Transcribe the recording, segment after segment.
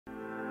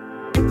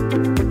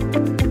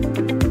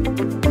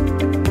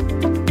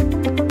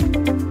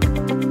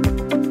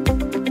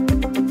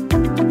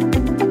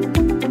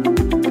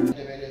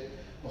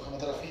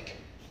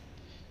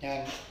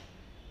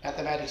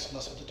Mathematics എന്ന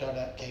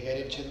സബ്ജക്റ്റാണ്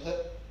കൈകാര്യം ചെയ്യുന്നത്.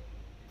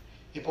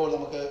 ഇപ്പോൾ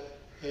നമുക്ക്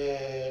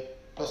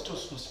പ്ലസ് ടു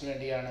സ്റ്റുഡൻസിന്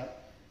വേണ്ടിയാണ്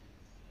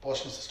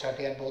പോർഷൻസ് സ്റ്റാർട്ട്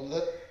ചെയ്യാൻ പോകുന്നത്.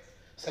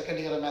 സെക്കൻഡ്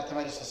ഇയർ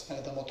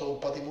മാത്തമാറ്റിക്സിനകത്ത് മൊത്തവും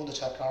 13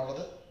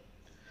 ചാപ്റ്ററാണുള്ളത്.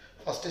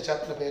 ഫസ്റ്റ്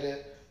ചാപ്റ്ററിൻ്റെ പേര്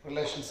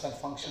റിലേഷൻസ് ആൻഡ്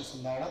ഫങ്ഷൻസ്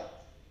എന്നാണ്.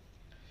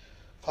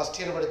 ഫസ്റ്റ്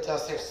ഇയർ പഠിച്ച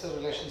സെറ്റ്സ്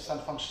റിലേഷൻസ്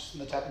ആൻഡ് ഫങ്ഷൻസ്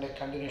എന്ന ചാപ്റ്ററിൻ്റെ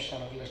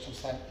കണ്ടിന്യൂഷനാണ്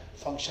relations and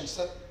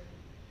functions.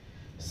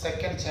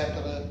 Second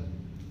chapter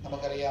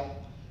നമുക്കറിയാം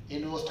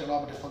ഇൻവേഴ്സ്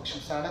ട്രിഗണോമെട്രിക്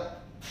ഫങ്ഷൻസ് ആണ്.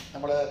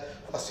 നമ്മൾ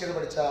ഫസ്റ്റ് ഇയർ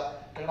പഠിച്ച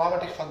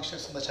ട്രിഗണോമെട്രിക്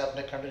ഫങ്ഷൻസ് എന്ന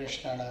ചാപ്റ്ററിൻ്റെ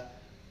കണ്ടിന്യൂഷനാണ്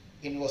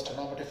inverse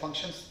trigonometric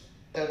functions.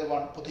 Third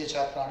one പുതിയ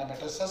ചാപ്റ്ററാണ്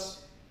matrices.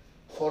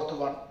 Fourth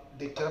one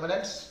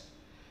ഡിറ്റർമിനൻറ്റ്സ്.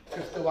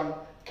 Fifth one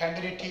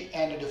continuity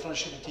and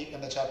differentiability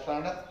എന്ന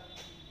ചാപ്റ്ററാണ്.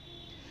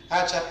 ആ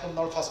ചാപ്റ്റർ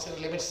നമ്മൾ first year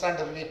limits and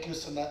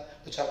derivatives എന്ന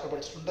ഒരു ചാപ്റ്റർ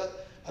പഠിച്ചിട്ടുണ്ട്.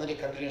 അതിൻ്റെ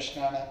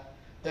കണ്ടിന്യൂഷനാണ്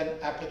ദെൻ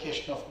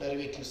ആപ്ലിക്കേഷൻ ഓഫ്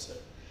ഡെറിവേറ്റീവ്സ്.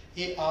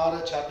 ഈ 6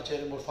 ചാപ്റ്റർ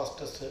ചേരുമ്പോൾ ഫസ്റ്റ്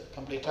ടെസ്റ്റ്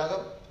കംപ്ലീറ്റ്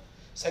ആകും.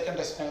 Second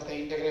ടെസ്റ്റിനകത്ത്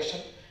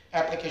integration,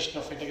 application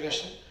of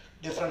integration,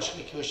 differential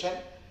equation,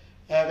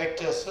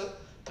 vectors,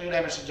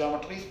 3-dimensional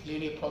geometry,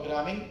 linear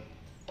programming,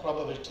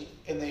 probability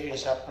എന്ന 7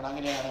 ചാപ്റ്ററാണ്.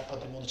 അങ്ങനെയാണ്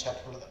 13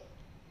 ചാപ്റ്റർ ഉള്ളത്.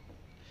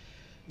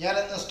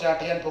 ഞാനിന്ന്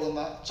സ്റ്റാർട്ട് ചെയ്യാൻ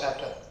പോകുന്ന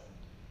ചാപ്റ്റർ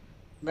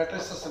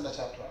മെട്രിസസ് എന്ന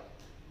ചാപ്റ്ററാണ്.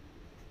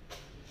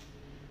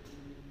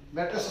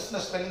 മെട്രിസസിൻ്റെ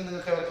സ്പെല്ലിംഗ്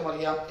നിങ്ങൾക്ക് എവർക്കും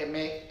അറിയാം.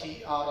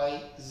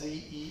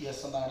 MATRIZES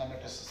എന്നാണ്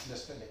മെട്രിസസിൻ്റെ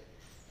സ്പെല്ലിംഗ്.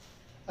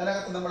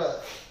 അതിനകത്ത് നമ്മൾ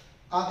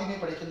ആദ്യമേ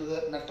പഠിക്കുന്നത്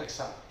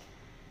മെട്രിക്സ് ആണ്.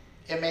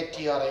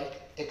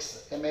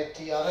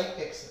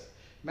 MATRIX.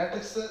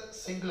 Matrix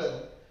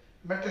സിംഗുലറും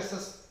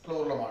matrices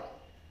പ്ലൂറലുമാണ്.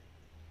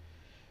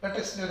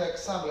 മെട്രിക്സിൻ്റെ ഒരു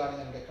എക്സാമ്പിളാണ്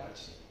ഞാനിവിടെ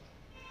കാണിച്ചിരിക്കുന്നത്.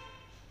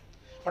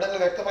 അവിടെ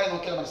നിങ്ങൾ വ്യക്തമായി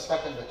നോക്കിയാൽ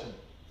മനസ്സിലാക്കാൻ പറ്റും.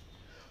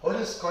 ഒരു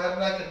സ്ക്വയർ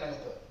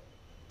ബ്രാക്കറ്റിനകത്ത്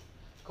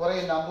കുറേ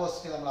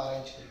നമ്പേഴ്സിനെ നമ്മൾ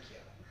അറേഞ്ച്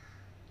ചെയ്തിരിക്കുകയാണ്.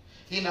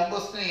 ഈ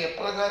നമ്പേഴ്സിനെ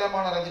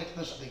എപ്രകാരമാണ് അറേഞ്ച്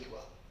ചെയ്തിരിക്കുന്നത് ശ്രദ്ധിക്കുക.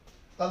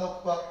 അത്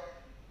നോക്കുക.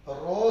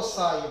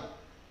 റോസായും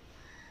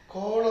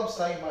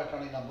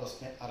കോളംസായുമായിട്ടാണ് ഈ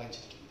നമ്പേഴ്സിനെ അറേഞ്ച്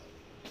ചെയ്തിരിക്കുന്നത്.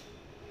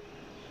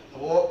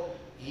 അപ്പോൾ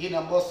ഈ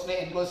നമ്പേഴ്സിനെ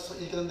എൻക്ലോസ്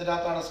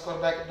ഇരിക്കുന്നതിനകത്താണ്, സ്ക്വയർ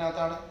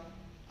ബ്രാക്കറ്റിനകത്താണ്.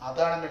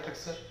 അതാണ്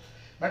matrix.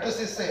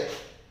 Matrix is A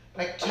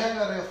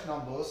rectangular array of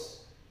numbers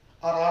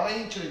are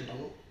arranged into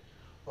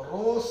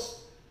rows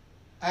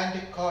and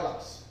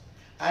columns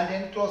and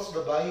enclosed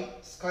by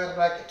square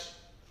bracket.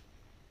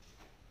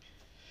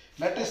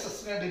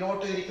 മെട്രിക്സിനെ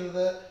denote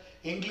ചെയ്തിരിക്കുന്നത്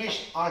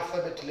ഇംഗ്ലീഷ്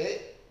ആൽഫബറ്റിലെ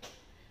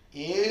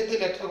ഏത്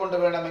ലെറ്റർ കൊണ്ട്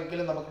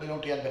വേണമെങ്കിലും നമുക്ക്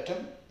ഡിനോട്ട് ചെയ്യാൻ പറ്റും.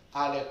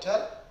 ആ ലെറ്റർ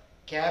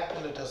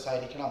ക്യാപിറ്റൽ ലെറ്റേഴ്സ്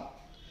ആയിരിക്കണം.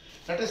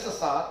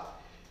 Matrixes are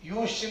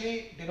usually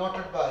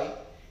denoted by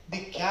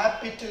the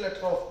capital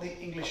letter of the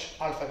English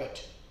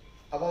alphabet.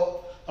 അപ്പോൾ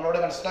നമ്മളവിടെ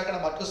മനസ്സിലാക്കേണ്ട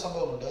മറ്റൊരു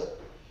സംഭവമുണ്ട്.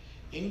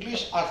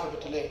 ഇംഗ്ലീഷ്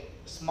ആൽഫബറ്റിലെ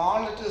സ്മാൾ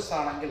ലെറ്റേഴ്സ്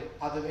ആണെങ്കിൽ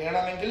അത്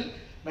വേണമെങ്കിൽ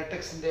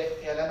മെട്രിക്സിൻ്റെ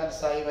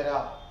എലമെൻസ് ആയി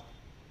വരാം.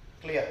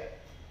 ക്ലിയർ?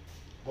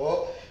 അപ്പോൾ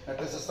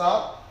matrixes are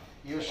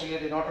usually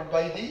denoted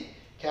by the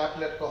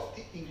capital letter of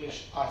the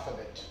English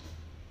alphabet.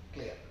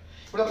 Clear?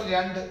 ഇവിടെ നമ്മൾ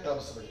 2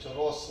 ടേംസ് പഠിച്ചു,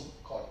 റോസും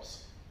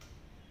കോളംസും.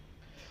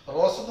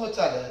 റോസ് എന്ന്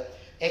വെച്ചാൽ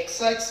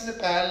എക്സ് ആക്സിന്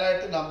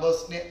പാരലായിട്ട്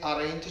നമ്പേഴ്സിനെ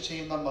അറേഞ്ച്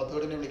ചെയ്യുന്ന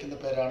മെത്തേഡിനെ വിളിക്കുന്ന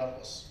പേരാണ്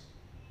rose.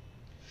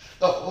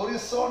 The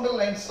horizontal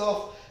lines of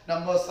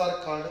numbers are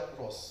called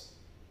rows.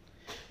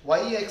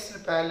 Y-axis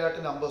parallel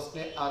to numbers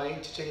ne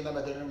arrange ചെയ്യുന്ന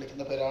മെത്തേഡിനെ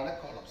വിളിക്കുന്ന പേരാണ്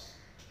columns.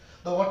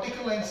 The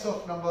vertical lines of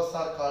numbers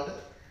are called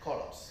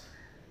columns.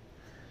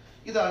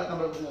 ഇതാണ്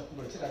നമ്മൾ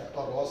വിളിച്ച രണ്ട്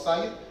rows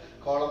ആയും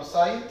columns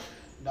ആയും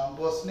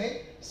നമ്പേഴ്സിനെ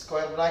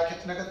സ്ക്വയർ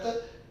ബ്രാക്കറ്റിനകത്ത്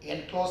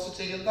എൻക്ലോസ്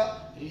ചെയ്യുന്ന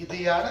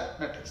രീതിയാണ്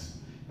മെട്രിക്സ്.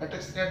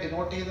 മെട്രിക്സിനെ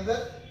ഡിനോട്ട് ചെയ്യുന്നത്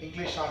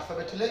ഇംഗ്ലീഷ്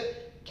ആൽഫബറ്റിലെ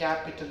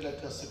ക്യാപിറ്റൽ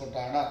ലെറ്റേഴ്സ്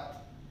കൊണ്ടാണ്.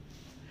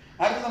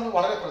 അടുത്ത് നമ്മൾ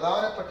വളരെ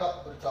പ്രധാനപ്പെട്ട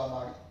ഒരു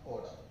ടേമാണ്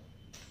ഓർഡർ.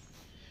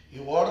 ഈ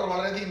ഓർഡർ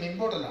വളരെയധികം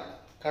ഇമ്പോർട്ടൻ്റ് ആണ്.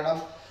 കാരണം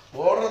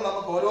ഓർഡർ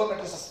നമുക്ക് ഓരോ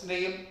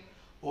മെട്രിസസിൻ്റെയും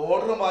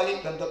ഓർഡറുമായി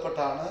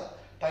ബന്ധപ്പെട്ടാണ്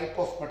ടൈപ്പ്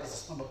ഓഫ്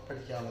മെട്രിസസ് നമുക്ക്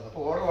പഠിക്കാനുള്ളത്.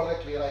 അപ്പോൾ ഓർഡർ വളരെ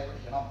ക്ലിയർ ആയി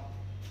പഠിക്കണം.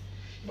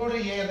 ഇപ്പോൾ ഒരു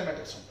എ എന്ന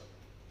മെട്രിക്സ് ഉണ്ട്.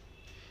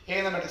 എ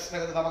എന്ന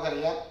മെട്രിക്സിനകത്ത്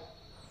നമുക്കറിയാം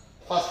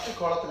ഫസ്റ്റ്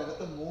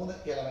കോളത്തിനകത്ത് 3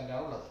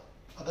 എലമെൻ്റാണ് ഉള്ളത്.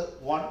 അത്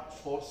 1,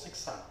 4,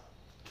 6 ആണ്.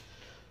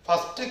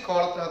 ഫസ്റ്റ്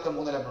കോളത്തിനകത്ത്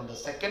 3 എലമെൻ്റ് ഉണ്ട്.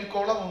 സെക്കൻഡ്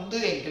കോളം ഉണ്ട്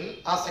എങ്കിൽ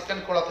ആ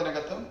സെക്കൻഡ്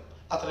കോളത്തിനകത്തും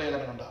അത്ര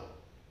എലമെൻ്റ് ഉണ്ടാകും.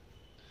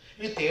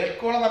 ഈ തേർഡ്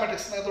കോളം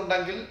മെട്രിക്സിനകത്ത്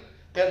ഉണ്ടെങ്കിൽ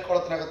തേർഡ്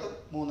കോളത്തിനകത്തും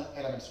 3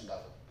 എലമെൻറ്റ്സ്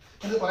ഉണ്ടാകും.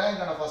 ഇത് പറയാൻ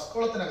കാരണം ഫസ്റ്റ്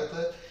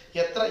കോളത്തിനകത്ത്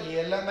എത്ര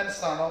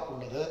എലമെൻറ്റ്സ് ആണോ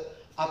ഉള്ളത്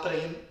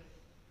അത്രയും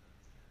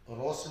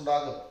റോസ്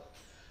ഉണ്ടാകും.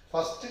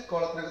 ഫസ്റ്റ്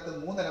കോളത്തിനകത്ത്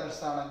 3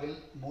 എലമെൻറ്റ്സ് ആണെങ്കിൽ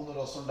 3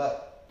 റോസ് ഉണ്ട്.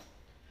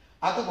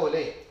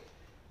 അതുപോലെ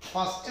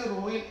ഫസ്റ്റ്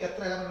റോയിൽ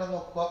എത്ര എലമെൻ്റ് ഉണ്ടെന്ന്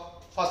നോക്കുക.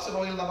 ഫസ്റ്റ്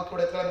റോയിൽ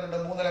നമുക്കിവിടെ എത്ര എലമെൻ്റ് ഉണ്ട്?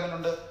 3 എലമെൻ്റ്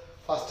ഉണ്ട്.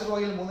 ഫസ്റ്റ്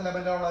റോയിൽ 3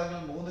 എലമെൻ്റ് ഉള്ളതെങ്കിൽ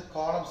 3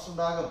 കോളംസ്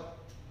ഉണ്ടാകും.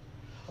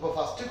 അപ്പോൾ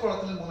ഫസ്റ്റ്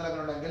കോളത്തിൽ 3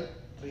 എലമെൻ്റ് ഉണ്ടെങ്കിൽ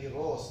 3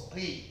 റോസ്.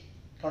 3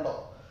 കണ്ടോ?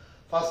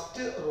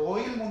 ഫസ്റ്റ്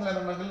റോയിൽ 3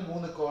 എലമെൻ്റ് ഉണ്ടെങ്കിൽ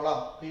 3 കോളം,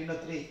 പിന്നെ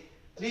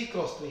 3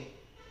 ക്രോസ് 3.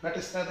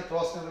 മെട്രിക്സിനകത്ത്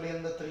ക്രോസിന്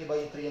വിളിക്കുന്നത്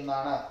 3/3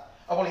 എന്നാണ്.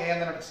 അപ്പോൾ എ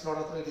എന്ന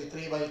മെട്രിക്സിനോട്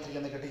 3/3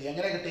 എന്ന് കിട്ടി.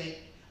 എങ്ങനെ കിട്ടി?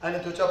 അതിന്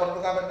ചോദിച്ചാൽ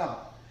പറഞ്ഞെടുക്കാൻ പറ്റണം.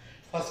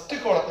 ഫസ്റ്റ്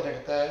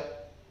കോളത്തിനകത്ത്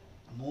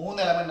 3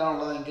 എലമെൻ്റ്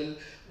ആണുള്ളതെങ്കിൽ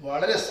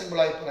വളരെ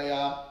സിമ്പിളായി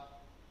പറയാം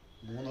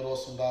 3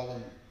 റോസ്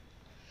ഉണ്ടാകും.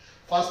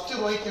 ഫസ്റ്റ്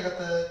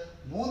റോയ്ക്കകത്ത്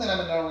 3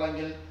 എലമെന്റ്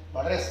ആണുള്ളെങ്കിൽ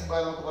വളരെ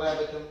സിമ്പിളായി നമുക്ക് പറയാൻ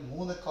പറ്റും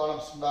 3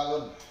 കോളംസ്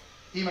ഉണ്ടാകും.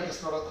 ഈ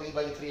മെട്രിക്സിനോട്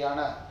 3/3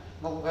 ആണ്.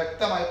 നമുക്ക്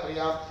വ്യക്തമായി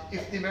പറയാം,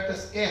 if the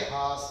matrix A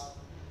has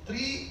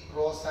 3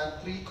 rows and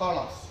 3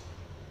 columns,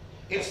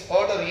 its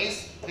order is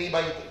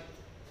 3/3.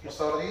 Its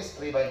order is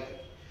 3/3.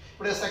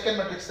 ഇവിടെ സെക്കൻഡ്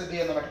മെട്രിക്സ് ബി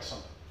എന്ന മെട്രിക്സ്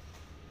ഉണ്ട്.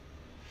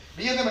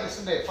 ബി എന്ന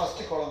മെട്രിക്സിന്റെ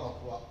ഫസ്റ്റ് കോളം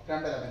നോക്കുക,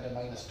 2 എലമെന്റ്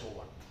 -2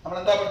 1. നമ്മൾ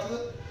എന്താ പഠിച്ചത്?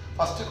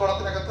 ഫസ്റ്റ്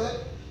കോളത്തിനകത്ത്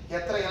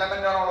എത്ര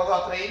എലമെന്റ് ആണോ ഉള്ളത്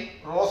അത്രയും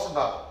റോസ്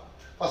ഉണ്ടാകും.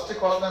 ഫസ്റ്റ്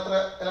കോളത്തിന് എത്ര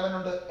എലമെന്റ്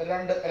ഉണ്ട്?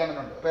 2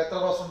 എലമെന്റ് ഉണ്ട്. അപ്പൊ എത്ര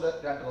റോസ് ഉണ്ട്?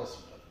 2 റോസ്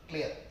ഉണ്ട്.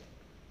 ക്ലിയർ?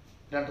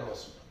 2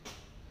 റോസ് ഉണ്ട്.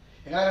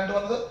 എങ്ങനെ 2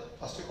 വന്നത്?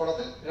 ഫസ്റ്റ്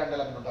കോളത്തിൽ 2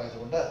 എലമെന്റ്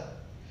ഉണ്ടായതുകൊണ്ട്.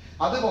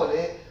 അതുപോലെ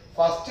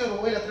ഫസ്റ്റ്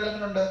റോയിൽ എത്ര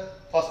എലമെന്റ് ഉണ്ട്?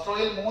 ഫസ്റ്റ്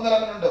റോയിൽ 3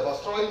 എലമെന്റ് ഉണ്ട്.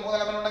 ഫസ്റ്റ് റോയിൽ 3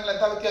 എലമെന്റ് ഉണ്ടെങ്കിൽ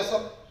എന്താ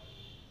വ്യത്യാസം?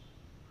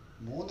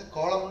 3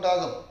 കോളം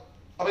ഉണ്ടാകും.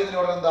 അപ്പൊ ഇതിന്റെ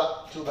ഓർഡർ എന്താ?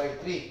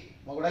 2/3.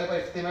 മുകളിൽ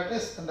if the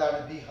matrix എന്താണ്?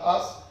 B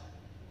has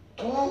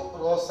 2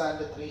 rows and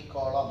 3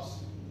 columns.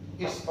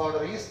 Its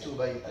order is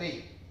 2/3.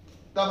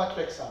 ഇതാ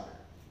മറ്റൊരു എക്സാമ്പിൾ.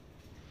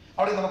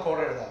 അവിടെ നമുക്ക്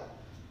ഓർഡർ എഴുതാം.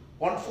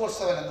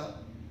 147 എന്ന്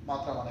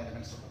മാത്രമാണ്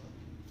എലമെന്റ്സ് ഉള്ളത്.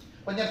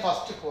 അപ്പൊ ഞാൻ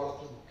ഫസ്റ്റ്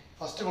കോളത്തിൽ നോക്കി.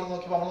 ഫസ്റ്റ് കോളം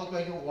നോക്കിയപ്പോൾ നമ്മൾ നോക്കി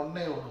വായിക്കും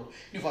 1 ഉള്ളൂ.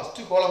 ഇനി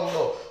ഫസ്റ്റ് കോളം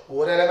ഉണ്ടോ?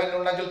 ഒരു എലമെന്റ്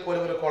ഉണ്ടെങ്കിൽ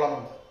പോലും ഒരു കോളം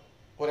ഉണ്ട്.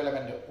 ഒരു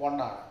എലമെന്റ് 1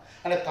 ആണ്.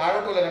 അങ്ങനെ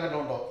താഴോട്ടുള്ള എലമെന്റ്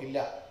ഉണ്ടോ? ഇല്ല.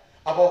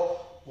 അപ്പോൾ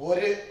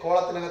ഒരു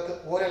കോളത്തിനകത്ത്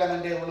ഒരു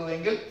എലമെന്റേ ഉള്ളൂ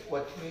എങ്കിൽ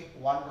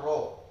 1 റോ.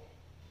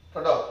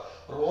 കേട്ടോ?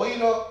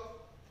 റോയിലോ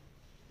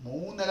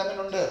 3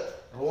 എലമെന്റ് ഉണ്ട്.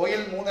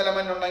 റോയിൽ 3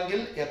 എലമെന്റ് ഉണ്ടെങ്കിൽ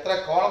എത്ര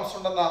കോളംസ്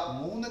ഉണ്ടെന്ന?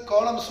 3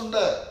 കോളംസ്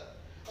ഉണ്ട്.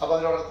 അപ്പൊ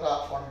അതിനോട് എത്ര?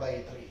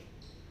 1/3.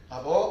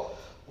 അപ്പോ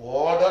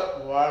ഓർഡർ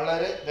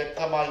വളരെ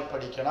വ്യക്തമായി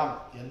പഠിക്കണം.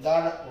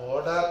 എന്താണ്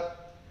ഓർഡർ?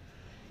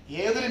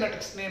 ഏതൊരു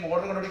മെട്രിക്സിനെയും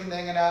ഓർഡർ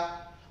കണ്ടുപിടിക്കുന്നത് എങ്ങനെയാ?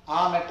 ആ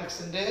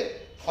മെട്രിക്സിന്റെ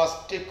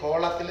ഫസ്റ്റ്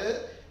കോളത്തിൽ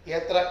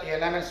എത്ര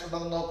എലമെന്റ്സ്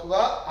ഉണ്ടെന്ന് നോക്കുക,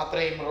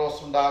 അത്രയും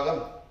റോസ് ഉണ്ടാകും.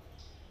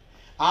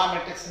 ആ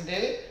മെട്രിക്സിന്റെ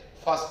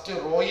ഫസ്റ്റ്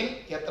റോയിൽ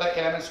എത്ര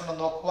എലമെന്റ്സ്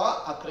ഉണ്ടെന്ന് നോക്കുക,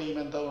 അത്രയും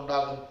എന്താ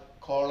ഉണ്ടാകും?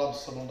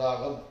 കോളംസും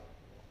ഉണ്ടാകും.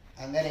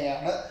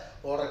 അങ്ങനെയാണ്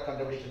ഓർഡർ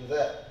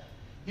കണ്ടുപിടിക്കുന്നത്.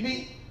 ഇനി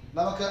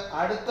നമുക്ക്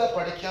അടുത്ത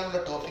പഠിക്കാനുള്ള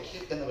ടോപ്പിക്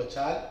എന്ന്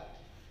വെച്ചാൽ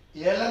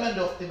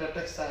element of the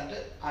matrix and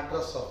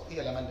address of the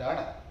element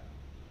ആണ്.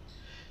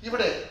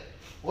 ഇവിടെ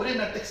ഒരു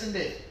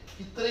മെട്രിക്സിന്റെ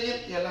ഇത്രയും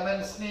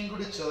എലമെന്റ്സിനെയും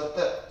കൂടി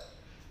ചേർത്ത്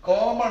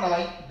കോമൺ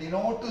ആയി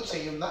ഡിനോട്ട്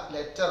ചെയ്യുന്ന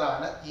ലെറ്റർ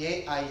ആണ്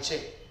AIJ.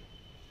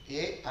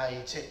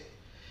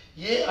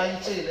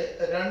 AIJയിൽ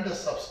 2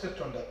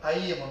 സബ്സ്ക്രിപ്റ്റ് ഉണ്ട്.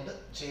 ഐയും ഉണ്ട്,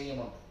 ജെയും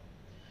ഉണ്ട്.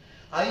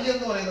 ഐ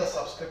എന്ന് പറയുന്ന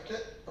സബ്സ്ക്രിപ്റ്റ്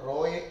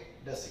റോയെ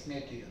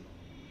ഡെസിഗ്നേറ്റ് ചെയ്യുന്നു.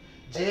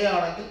 ജെ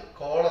ആണെങ്കിൽ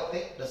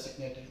കോളത്തെ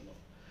ഡെസിഗ്നേറ്റ് ചെയ്യുന്നു.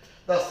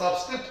 The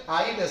subscript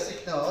I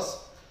designates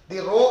the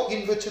row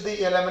in which the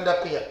element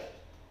appear.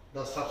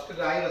 The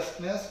subscript I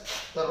designates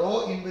the row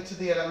in which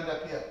the element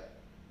appear.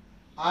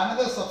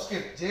 Another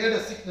subscript J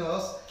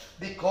designates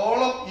the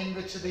column in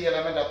which the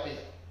element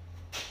appear.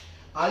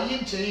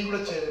 ഐയും ജെയും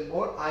കൂടെ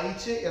ചേരുമ്പോൾ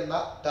IJ എന്ന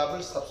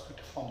double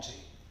subscript form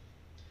ചെയ്യും.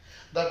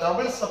 The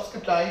double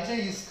subscript IJ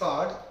is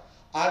called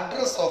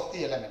address of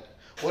the element.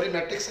 ഒരു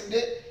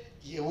മെട്രിക്സിന്റെ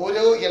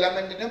ഓരോ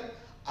എലമെന്റിനും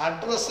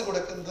address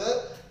കൊടുക്കുന്നത്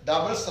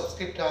double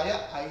subscript ആയ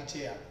IJ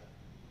ആണ്.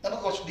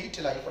 നമുക്ക് കുറച്ച്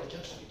ഡീറ്റെയിൽ ആയി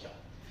പഠിക്കാൻ ശ്രമിക്കാം.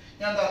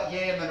 ഞാൻ എന്താ A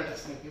എന്ന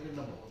മെട്രിക്സിലേക്ക്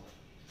വീണ്ടും പോകുന്നു.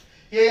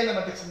 A എന്ന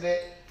മെട്രിക്സിന്റെ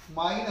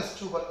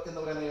 -2 എന്ന്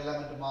പറയുന്ന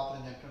എലമെന്റ് മാത്രം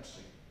ഞാൻ കൺസിഡർ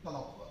ചെയ്യും.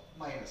 നോക്കുക,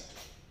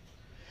 -2.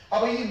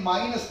 അപ്പൊ ഈ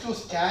 -2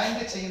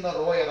 സ്റ്റാൻഡ് ചെയ്യുന്ന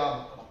റോ ഏതാന്ന്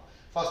നോക്കണം.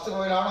 ഫസ്റ്റ്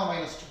റോയിലാണോ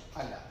 -2?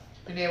 അല്ല.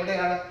 പിന്നെ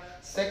എവിടെയാണ്?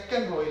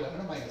 സെക്കൻഡ്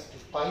റോയിലാണ്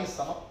 -2. പൈ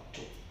സമം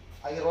 2.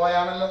 ഐ റോ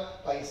ആണല്ലോ,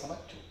 പൈ സമം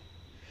 2.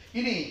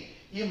 ഇനി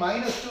ഈ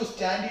 -2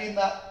 സ്റ്റാൻഡ്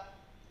ചെയ്യുന്ന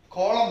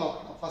കോളം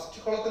നോക്കണം. ഫസ്റ്റ്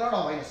കോളത്തിലാണോ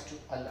 -2?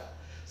 അല്ല.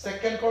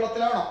 സെക്കൻഡ്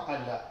കോളത്തിലാണോ?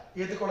 അല്ല.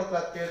 ഏത്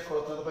കോളത്തിലാണ്? തേർഡ്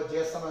കോളത്തിലാണ്. അപ്പൊ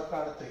ജെ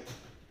സമയത്താണ് 3.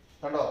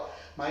 കണ്ടോ?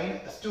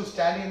 -2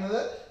 സ്റ്റാൻഡ് ചെയ്യുന്നത്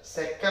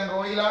സെക്കൻഡ്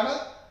റോയിലാണ്,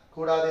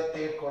 കൂടാതെ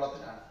തേർഡ്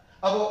കോളത്തിലാണ്.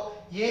 അപ്പോ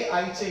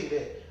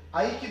AIJയിലെ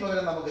ഐക്ക്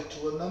പകരം നമുക്ക്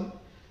 2 എന്നും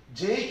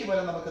ജെയ്ക്ക്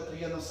പകരം നമുക്ക്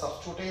 3 എന്നും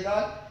സബ്സ്റ്റിറ്റ്യൂട്ട്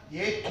ചെയ്താൽ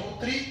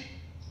A23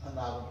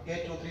 എന്നാകും.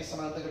 A23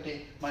 സമയത്ത് കിട്ടി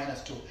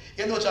 -2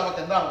 എന്ന് വെച്ചാൽ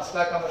നമുക്ക് എന്താ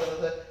മനസ്സിലാക്കാൻ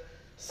പറ്റുന്നത്?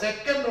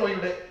 സെക്കൻഡ്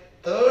റോയുടെ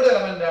തേർഡ്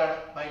എലമെന്റ് ആണ്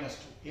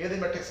 -2. ഏത്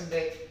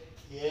മെട്രിക്സിന്റെ?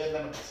 A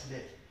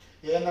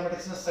എന്ന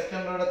മെട്രിക്സിന്റെ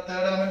സെക്കൻഡ് റോയുടെ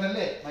തേർഡ് എലമെന്റ്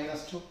അല്ലേ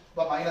 -2.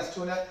 അപ്പൊ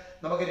 -2ന്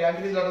നമുക്ക്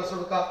 2 രീതിയിൽ അഡ്രസ്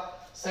കൊടുക്കാം.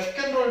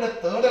 സെക്കൻഡ് റോയുടെ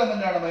തേർഡ്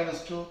എലമെന്റ് ആണ്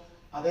 -2.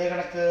 അതേ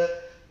കണക്ക്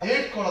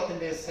തേർഡ്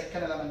കോളത്തിന്റെ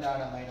സെക്കൻഡ് എലമെന്റ്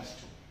ആണ്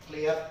 -2.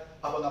 ക്ലിയർ?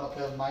 അപ്പൊ നമുക്ക്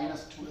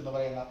 -2 എന്ന്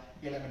പറയുന്ന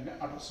എലമെന്റിന്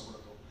അഡ്രസ്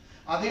കൊടുക്കും.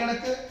 അതേ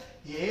കണക്ക്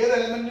ഏത്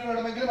എലമെന്റിന്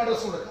വേണമെങ്കിലും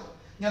അഡ്രസ് കൊടുക്കാം.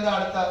 ഞാൻ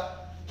അടുത്ത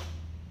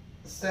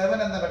 7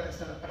 എന്ന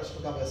മെട്രിക്സിന് അഡ്രസ്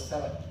കൊടുക്കാൻ പറ്റും.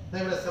 7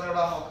 ഇവിടെ 7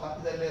 എവിടെ നോക്കാം.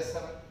 ഇതല്ലേ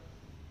 7.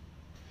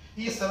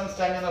 ഈ 7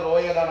 സ്റ്റാൻഡ് ചെയ്യുന്ന റോ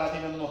ഏതാണ്?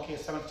 ആദ്യം ഒന്ന് നോക്കി.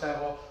 7 സ്റ്റാൻഡ്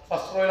റോ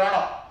ഫസ്റ്റ്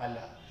റോയിലാണോ? അല്ല.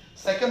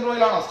 സെക്കൻഡ്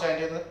റോയിലാണോ സ്റ്റാൻഡ്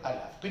ചെയ്യുന്നത്?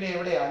 അല്ല. പിന്നെ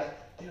എവിടെയാണ്?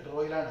 തേർഡ്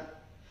റോയിലാണ്.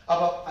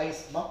 അപ്പൊ ഐ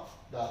സമം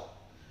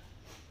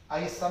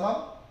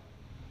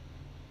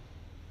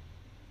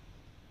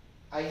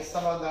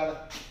എന്താണ്?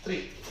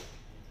 3.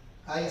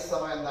 ഐ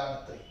സമം എന്താണ്?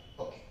 3.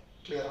 ഓക്കെ,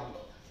 ക്ലിയർ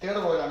ആണല്ലോ. തേർഡ്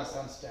റോയിലാണ്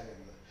 7 സ്റ്റാൻഡ്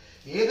ചെയ്യുന്നത്.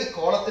 ഏത്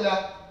കോളത്തിലാ?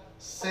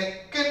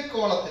 സെക്കൻഡ്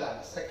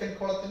കോളത്തിലാണ്. സെക്കൻഡ്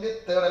കോളത്തിന്റെ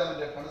തേർഡ്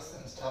എലമെന്റ് ആണ്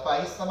 7 സ്റ്റാൻഡ്. അപ്പൊ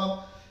ഐ സമം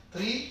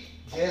 3,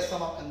 ജെ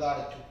സമം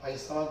എന്താണ്? 2. ഐ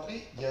സമം 3,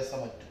 ജെ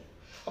സമം 2.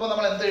 അപ്പൊ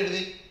നമ്മൾ എന്ത്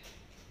എഴുതി?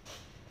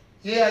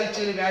 എ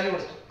ആഴ്ചയിൽ വാല്യൂ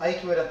കൊടുത്തു,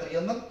 ഐക്ക് വരാം 3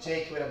 എന്നും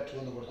ജെക്ക് വരാം 2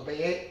 എന്ന് കൊടുത്തു. അപ്പോൾ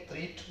എ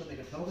 3 2 എന്ന്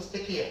കിട്ടും. നമുക്ക്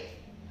ചെക്ക് ചെയ്യാം.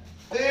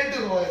 തേർഡ്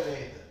റോ അല്ലേ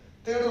ഇത്?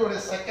 തേർഡ് റോയുടെ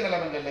സെക്കൻഡ്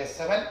എലമെന്റ് അല്ലേ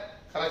 7?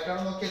 കറക്റ്റ്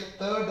ആണ്. നോക്കി,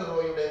 തേർഡ്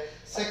റോയുടെ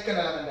സെക്കൻഡ്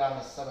എലമെന്റ് ആണ്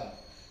 7.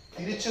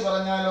 തിരിച്ചു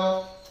പറഞ്ഞാലോ,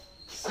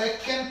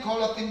 സെക്കൻഡ്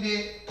കോളത്തിന്റെ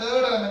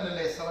തേർഡ് എലമെന്റ്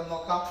അല്ലേ 7?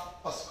 നോക്കാം,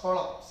 first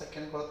column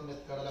second കോളത്തിന്റെ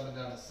third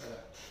element ആണ് 7.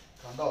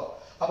 കണ്ടോ?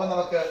 അപ്പൊ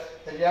നമുക്ക്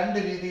രണ്ട്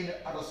രീതിയിൽ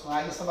അഡ്രസ്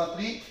I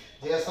 3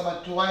 J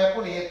 2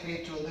 ആയപ്പോൾ A 3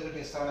 2 എന്ന്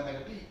കിട്ടി, 7 എന്ന്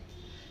കിട്ടി.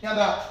 ഞാൻ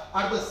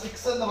അടുത്ത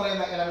 6 എന്ന്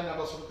പറയുന്ന എലമെന്റ്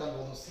അഡ്രസ് കൊടുക്കാൻ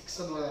പോകുന്നു. 6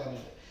 എന്ന് പറയുന്ന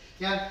എലമെന്റ്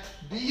ഞാൻ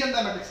B എന്ന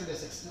മെട്രിക്സിന്റെ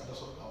 6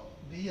 അഡ്രസ് കൊടുക്കാൻ പോകുന്നു.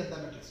 B എന്ന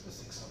മെട്രിക്സിന്റെ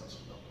 6 അഡ്രസ്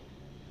കൊടുക്കാൻ പോകുന്നു.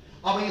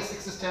 അപ്പൊ ഈ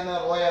 6 സ്റ്റാൻഡ്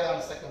റോ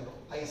ഏതാണ്? Second row.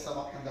 I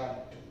എന്താണ്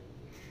 2.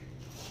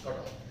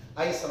 കേട്ടോ?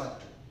 I 2.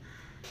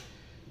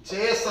 J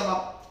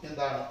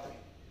എന്താണ് 3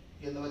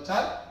 എന്ന്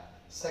വെച്ചാൽ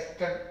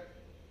സെക്കൻഡ്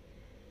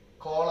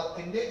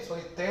കോളത്തിന്റെ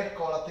തേർഡ്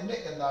കോളത്തിന്റെ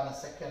എന്താണ്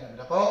സെക്കൻഡ്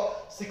എലമെന്റ്. അപ്പോൾ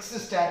 6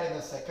 സ്റ്റാൻഡ്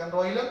ചെയ്യുന്ന second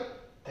റോയിലും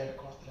third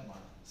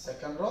കോളത്തിലുമാണ്.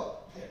 Second row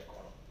third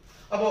column.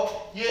 അപ്പോൾ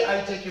എ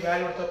ഐക്ക്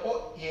വാല്യൂ എടുത്തപ്പോൾ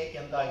എ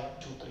എന്തായി?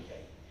 2 3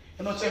 ആയി.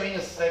 എന്ന് വെച്ചാൽ ഈ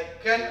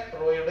സെക്കൻഡ്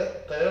റോയുടെ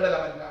തേർഡ്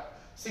എലമെന്റ്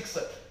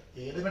 6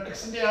 ഏത്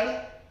മെട്രിക്സിന്റെ ആണ്?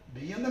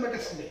 ബി എന്ന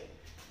മെട്രിക്സിന്റെ.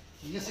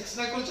 ഈ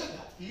 6നെ കുറിച്ചല്ല,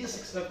 ഈ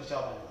 6നെ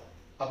കുറിച്ചാണ് പറയുന്നത്.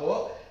 അപ്പോൾ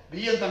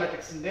ബി എന്ന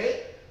മെട്രിക്സിന്റെ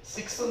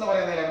 6 എന്ന്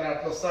പറയുന്ന എലമെന്റ്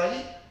അഡ്രസ് ആയി.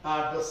 ആ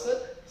അഡ്രസ്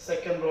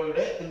സെക്കൻഡ്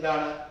റോയുടെ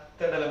എന്താണ്?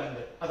 Third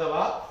element.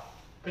 അഥവാ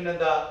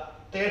പിന്നെന്താ?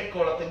 തേർഡ്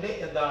കോളത്തിന്റെ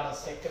എന്താണ്?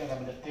 Second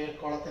element. തേർഡ്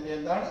കോളത്തിന്റെ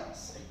എന്താണ്?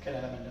 സെക്കൻഡ്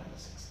എലമെന്റ് ആണ്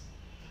 6.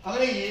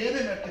 അങ്ങനെ ഏത്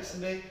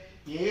മെട്രിക്സിന്റെ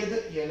ഏത്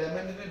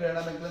എലമെന്റിന്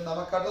വേണമെങ്കിലും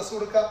നമുക്ക് അഡ്രസ്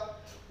കൊടുക്കാം.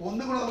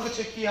 ഒന്നുകൂടെ നമുക്ക്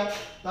ചെക്ക് ചെയ്യാം.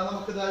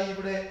 നമുക്ക് ഇതാ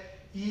ഇവിടെ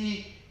ഈ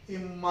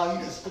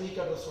 -3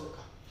 അഡ്രസ്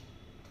കൊടുക്കാം.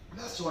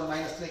 +1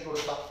 -3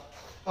 കൊടുക്കാം.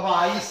 അപ്പൊ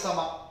I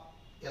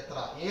എത്ര?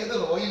 ഏത്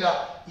റോയിലാ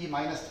ഈ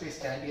 -3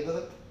 സ്റ്റാൻഡ്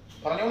ചെയ്തത്?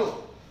 പറഞ്ഞോളൂ.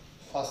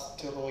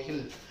 ഫസ്റ്റ് റോയിൽ.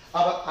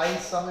 അപ്പൊ I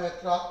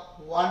എത്ര?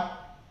 1.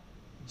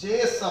 J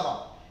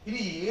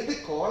ഇനി ഏത്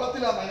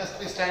കോളത്തിലാണ്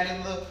 -3 സ്റ്റാൻഡ്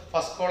ചെയ്യുന്നത്?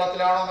 ഫസ്റ്റ്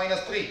കോളത്തിലാണോ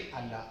 -3?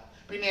 അല്ല.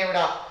 പിന്നെ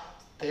എവിടാ?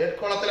 തേർഡ്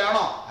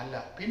കോളത്തിലാണോ? അല്ല.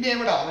 പിന്നെ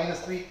എവിടാ?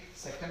 -3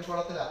 സെക്കൻഡ്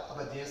കോളത്തിലാ.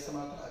 അപ്പൊ J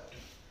 2.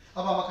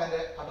 അപ്പൊ നമുക്ക്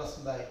അതിന്റെ അഡ്രസ്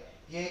എന്തായി?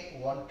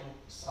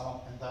 A12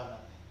 എന്താണ്?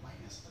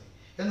 -3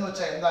 എന്ന്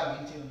വെച്ചാൽ എന്താ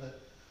മീൻ ചെയ്യുന്നത്?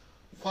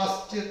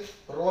 ഫസ്റ്റ്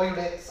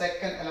റോയുടെ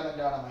സെക്കൻഡ്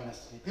എലമെന്റ് ആണ്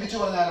 -3. തിരിച്ചു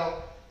പറഞ്ഞാലോ,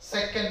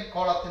 സെക്കൻഡ്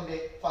കോളത്തിന്റെ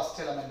ഫസ്റ്റ്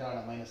എലമെന്റ് ആണ്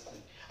 -3.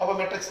 അപ്പോൾ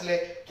മെട്രിക്സിലെ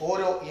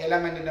ഓരോ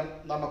എലമെന്റിനും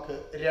നമുക്ക്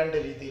രണ്ട്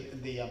രീതിയിൽ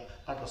എന്ത് ചെയ്യാം?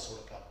 അഡ്രസ്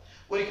കൊടുക്കാം.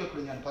 ഒരിക്കൽ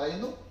കൂടി ഞാൻ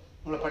പറയുന്നു,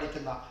 നമ്മൾ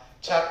പഠിക്കുന്ന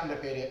ചാപ്റ്ററിന്റെ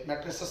പേര്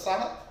മെട്രിസസ്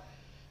ആണ്.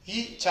 ഈ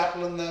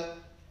ചാപ്റ്ററിൽ നിന്ന്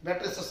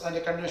മെട്രിസസ്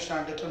അതിന്റെ കൺവെൻഷൻ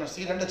ആണ് ഡിറ്റർമിനൻസ്.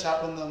 ഈ രണ്ട്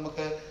ചാപ്റ്ററിൽ നിന്ന്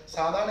നമുക്ക്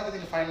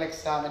സാധാരണഗതിയിൽ ഫൈനൽ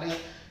എക്സാമിന്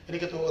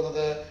എനിക്ക്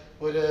തോന്നുന്നത്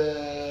ഒരു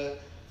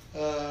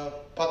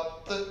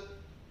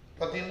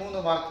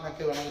 10-13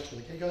 മാർക്കിനൊക്കെ വേണമെങ്കിൽ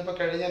ചോദിക്കും. എനിക്ക് തോന്നുമ്പോൾ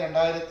കഴിഞ്ഞ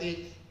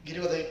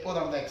 2020 ഇപ്പോൾ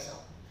നടന്ന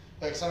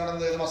എക്സാം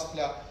നടന്നത് ഏത്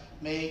മാസത്തിലാണ്?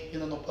 മെയ്.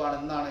 ഇന്ന് 30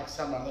 ഇന്നാണ്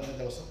എക്സാം നടന്ന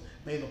ദിവസം.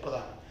 മെയ്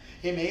 30.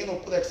 ഈ മെയ്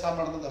 30 എക്സാം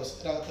നടന്ന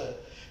ദിവസത്തിനകത്ത്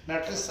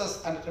മെട്രിസസ്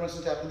ആൻഡ്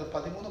ഡിറ്റർമിനൻസ് ചാപ്റ്ററിൽ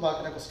 13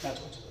 മാർക്കിനെ ക്വസ്റ്റ്യനാണ്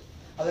ചോദിച്ചത്.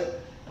 അത്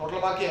ടോട്ടൽ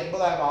മാർക്ക്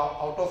 80 ആയപ്പോൾ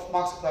ഔട്ട് ഓഫ്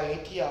മാർക്സ്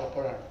 80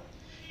 ആകുമ്പോഴാണ്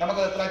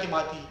നമുക്കത് എത്രയാക്കി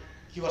മാറ്റി?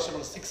 ഈ വർഷം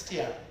 60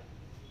 ആണ്.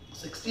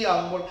 60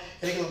 ആകുമ്പോൾ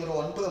എനിക്ക് തോന്നുന്നു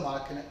 9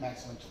 മാർക്കിന്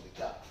മാക്സിമം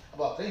ചോദിക്കാം.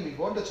 അപ്പോൾ അത്രയും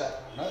ഇമ്പോർട്ടൻ്റ്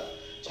ചാപ്റ്ററാണ്.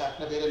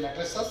 ചാപ്റ്ററിൻ്റെ പേര്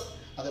മെട്രിസസ്.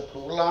 അത്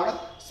പ്ലൂറലാണ്.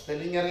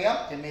 സ്പെല്ലിംഗ് അറിയാം,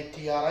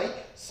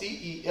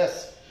 MATRICES.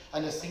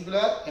 അതിൻ്റെ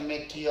സിംഗുലർ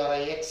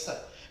MATRIX.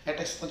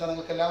 മെട്രിക്സ് എന്ന് വെച്ചാൽ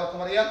നിങ്ങൾക്ക് എല്ലാവർക്കും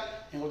അറിയാം.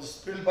 ഞാൻ കുറച്ച്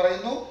സ്പീഡിൽ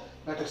പറയുന്നു.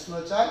 മെട്രിക്സ് എന്ന്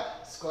വെച്ചാൽ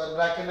സ്ക്വയർ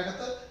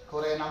ബ്രാക്കറ്റിനകത്ത്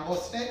കുറേ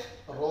നമ്പേഴ്സിനെ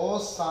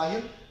റോസ്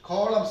ആയും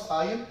കോളംസ്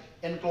ആയും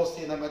എൻക്ലോസ്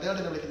ചെയ്യുന്ന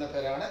മെത്തേഡിനെ വിളിക്കുന്ന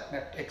പേരാണ്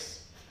മെട്രിക്സ്.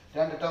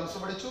 രണ്ട് ടേംസ്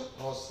പഠിച്ചു,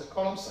 റോസ്,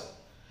 കോളംസ്.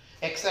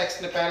 X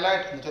ആക്സിന്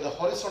പാരലായിട്ട് എന്ന് വെച്ചാൽ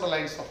horizontal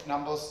lines of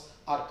numbers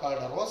are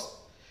called rose.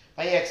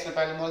 Y ആക്സിന്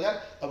parallel എന്ന് പറഞ്ഞാൽ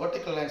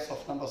vertical lines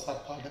of numbers are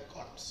called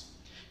columns.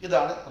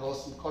 ഇതാണ്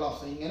റോസും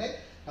കോളംസും. ഇങ്ങനെ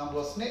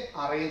നമ്പേഴ്സിനെ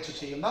അറേഞ്ച്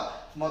ചെയ്യുന്ന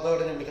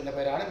മെത്തേഡിനെ വിളിക്കുന്ന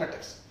പേരാണ്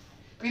മെട്രിക്സ്.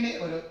 പിന്നെ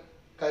ഒരു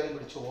കാര്യം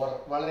പിടിച്ചു, ഓർഡർ.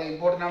 വളരെ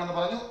ഇമ്പോർട്ടൻ്റ് ആണെന്ന്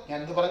പറഞ്ഞു. ഞാൻ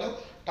എന്ത് പറഞ്ഞു?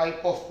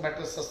 ടൈപ്പ് ഓഫ്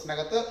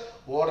മെട്രിസസിനകത്ത്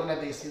ഓർഡറിനെ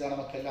ബേസ് ചെയ്താണ്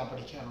നമുക്കെല്ലാം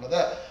പഠിക്കാനുള്ളത്.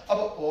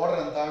 അപ്പോൾ ഓർഡർ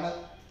എന്താണ്?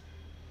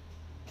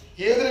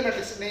 ഏതൊരു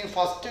മെട്രിക്സിൻ്റെയും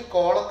ഫസ്റ്റ്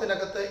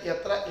കോളത്തിനകത്ത്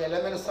എത്ര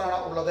എലമെന്റ്സ് ആണ്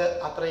ഉള്ളത്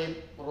അത്രയും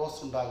റോസ്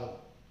ഉണ്ടാകും.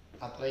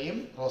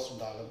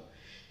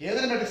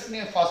 ഏതൊരു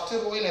മെട്രിക്സിൻ്റെയും ഫസ്റ്റ്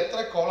റോയിൽ എത്ര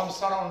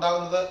കോളംസ് ആണ്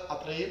ഉണ്ടാകുന്നത്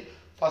അത്രയും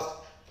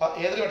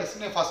ഏതൊരു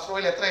മെട്രിക്സിൻ്റെയും ഫസ്റ്റ്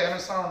റോയിൽ എത്ര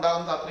എലമെന്റ്സ് ആണ്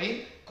ഉണ്ടാകുന്നത് അത്രയും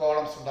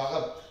കോളംസ്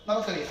ഉണ്ടാകും.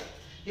 നമുക്കറിയാം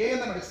എ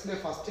എന്ന മെട്രിക്സിന്റെ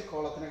ഫസ്റ്റ്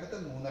കോളത്തിനകത്ത്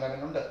 3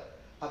 എലമെന്റ് ഉണ്ട്,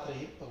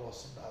 അത്രയും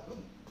റോസ് ഉണ്ടാകും.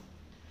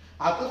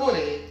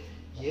 അതുപോലെ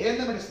എ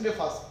എന്ന മെട്രിക്സിന്റെ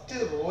ഫസ്റ്റ്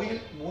റോയിൽ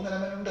 3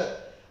 എലമെന്റ് ഉണ്ട്,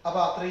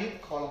 അപ്പോൾ അത്രയും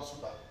കോളംസ്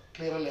ഉണ്ടാകും.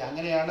 ക്ലിയർ അല്ലേ?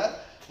 അങ്ങനെയാണ്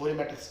ഒരു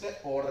മെട്രിക്സിന്റെ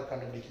ഓർഡർ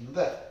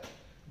കണ്ടുപിടിക്കുന്നത്.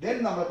 ദെൻ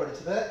നമ്മൾ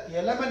പഠിച്ചത്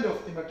element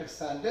of the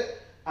matrix and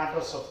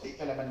address of the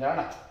element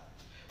ആണ്.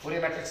 ഒരു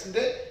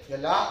മെട്രിക്സിന്റെ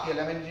എല്ലാ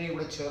എലമെന്റിനെയും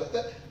കൂടി ചേർത്ത്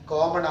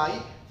കോമൺ ആയി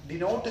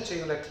ഡിനോട്ട്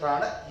ചെയ്യുന്ന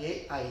ലെറ്ററാണ്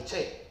AIJ.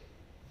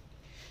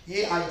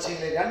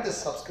 AIJയിലെ 2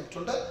 സബ്സ്ക്രിപ്റ്റ്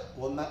ഉണ്ട്,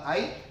 ഒന്ന്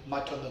I,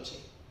 മറ്റൊന്ന് J.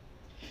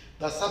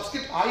 The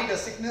subscript I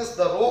designates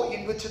the row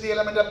in which the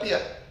element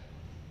appears.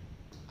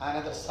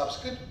 Another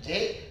subscript J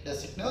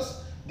designates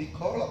the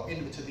column in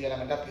which the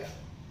element appears.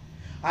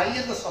 I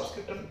എന്ന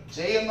സബ്സ്ക്രിപ്റ്റും J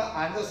എന്ന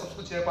another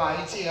സബ്സ്ക്രിപ്റ്റ് ചെയ്യുമ്പോൾ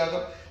IJ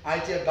ആകും.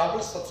 IJ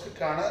double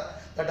subscript ആണ്.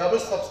 The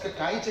double subscript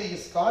IJ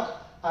is called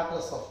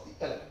address of the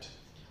element.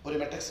 ഒരു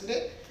മെട്രിക്സിന്റെ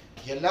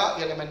എല്ലാ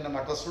എലമെന്റിനും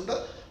address ഉണ്ട്.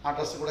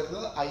 Address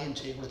കൊടുക്കുന്നത് ഐയും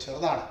ജെയും കൂടി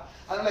ചേർന്നാണ്.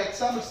 അതിനുള്ള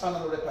എക്സാമ്പിൾസ് ആണ്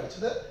ഇവിടെ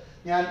പഠിച്ചത്.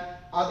 ഞാൻ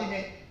ആദ്യമേ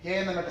എ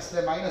എന്ന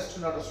മെട്രിക്സിലെ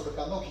 -2 അഡ്രസ്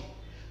കൊടുക്കാൻ നോക്കി.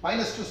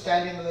 -2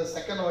 സ്റ്റാൻഡ് ചെയ്യുന്നത്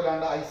സെക്കൻഡ്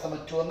റോയിലാണ്ട് i =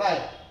 2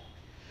 എന്നായി.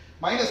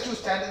 -2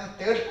 സ്റ്റാൻഡ് ചെയ്യുന്നത്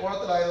തേർഡ്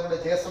കോളത്തിലായതുകൊണ്ട്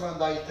j =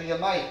 എന്തായി 3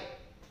 എന്നായി.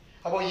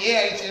 അപ്പോൾ എ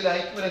ഐ ചെയ്ത്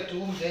ഐക്ക് വരെ 2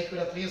 ഉം ജെക്ക്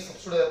വരെ 3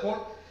 സബ്സ്റ്റിറ്റ്യൂട്ട് ചെയ്തപ്പോൾ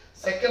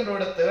സെക്കൻഡ്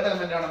റോയുടെ തേർഡ്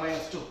എലമെന്റ് ആണ്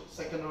 -2.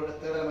 സെക്കൻഡ് റോയുടെ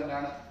തേർഡ് എലമെന്റ്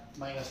ആണ്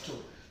 -2.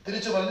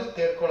 തിരിച്ചു പറഞ്ഞു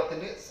തേർഡ്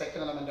കോളത്തിന്റെ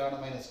സെക്കൻഡ് എലമെന്റ് ആണ്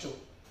 -2.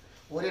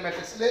 ഒരു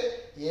മെട്രിക്സിലെ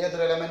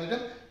ഏതൊരു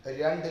എലമെന്റിനും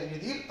രണ്ട്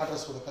രീതിയിൽ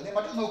അഡ്രസ് കൊടുക്കുക.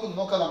 മറ്റൊന്ന്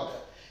നോക്കാം നമുക്ക്.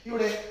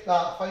 ഇവിടെ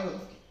 5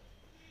 നോക്കി.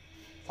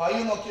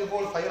 5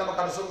 നോക്കിയപ്പോൾ 5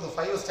 നമുക്ക് അഡ്രസ് കൊടുക്കുന്നു.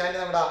 5 സ്റ്റാൻഡ്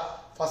നമ്മുടെ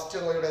ഫസ്റ്റ്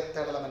റോയുടെ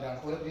തേർഡ് എലമെന്റ് ആണ്.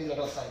 ഒരു രീതിയിൽ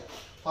അഡ്രസ് ആയി.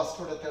 ഫസ്റ്റ്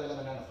റോയുടെ തേർഡ്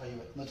എലമെന്റ് ആണ്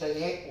 5 എന്ന് വെച്ചാൽ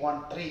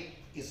A13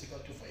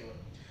 = 5.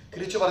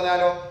 തിരിച്ചു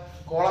പറഞ്ഞാലോ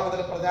കോളം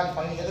മുതൽ പറഞ്ഞാൽ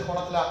 5 ഏത്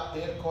കോളത്തിലാ?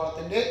 Third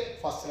കോളത്തിന്റെ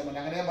first element.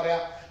 അങ്ങനെയും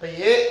പറയാം. അപ്പൊ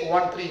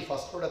A13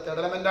 ഫസ്റ്റ് റോയുടെ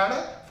തേർഡ് എലമെന്റ് ആണ്.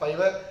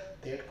 5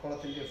 തേർഡ്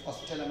കോളത്തിന്റെ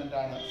ഫസ്റ്റ് എലമെന്റ്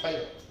ആണ്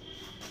 5.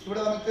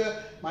 ഇവിടെ നമുക്ക്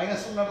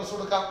 -1 അഡ്രസ്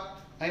കൊടുക്കാം.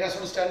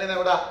 -1 സ്റ്റാൻഡ് ചെയ്യുന്ന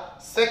ഇവിടെ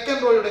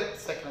സെക്കൻഡ് റോയുടെ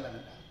സെക്കൻഡ്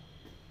എലമെന്റ് ആണ്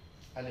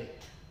അല്ലേ?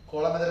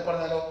 കോളം മുതൽ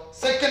പറഞ്ഞാലോ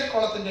സെക്കൻഡ്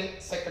കോളത്തിന്റെ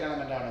സെക്കൻഡ്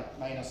എലമെന്റ് ആണ്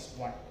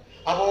 -1.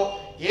 അപ്പോ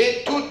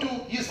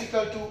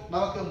A22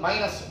 നമുക്ക്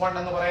 -1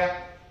 എന്ന് പറയാം.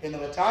 എന്ന്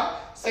വെച്ചാൽ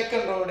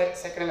സെക്കൻഡ് റോയുടെ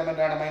സെക്കൻഡ്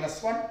എലമെന്റ് ആണ്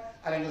 -1,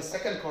 അല്ലെങ്കിൽ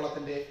സെക്കൻഡ്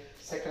കോളത്തിന്റെ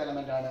സെക്കൻഡ്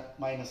എലമെന്റ് ആണ്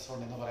 -1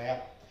 എന്ന് പറയാം.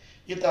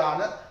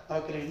 ഇതാണ്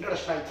നമുക്ക്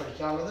ഇൻട്രൊഡക്ഷൻ ആയി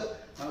പഠിക്കാനുള്ളത്.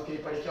 നമുക്ക് ഈ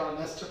പഠിക്കാനുള്ള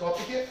നെക്സ്റ്റ്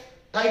ടോപ്പിക്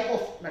ടൈപ്പ്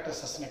ഓഫ്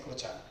മെട്രിസസിനെ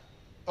കുറിച്ചാണ്.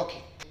 ഓക്കെ,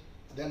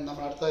 ദെൻ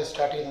നമ്മൾ അടുത്തതായി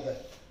സ്റ്റാർട്ട് ചെയ്യുന്നത്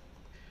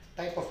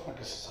ടൈപ്പ് ഓഫ്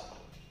മെട്രിസസ് ആണ്.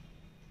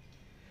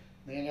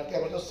 നേരത്തെ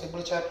പറഞ്ഞ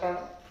സിമ്പിൾ ചാപ്റ്റർ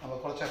ആണ്. നമ്മൾ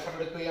കുറച്ച് എഫർട്ട്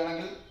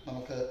എടുക്കുകയാണെങ്കിൽ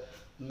നമുക്ക്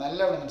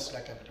നല്ലവണ്ണം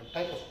മനസ്സിലാക്കാൻ പറ്റും.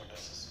 Type of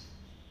matrices.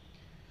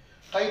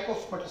 Type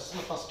of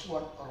മെട്രിസസിൽ first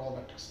one raw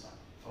matrix ആണ്.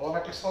 റോ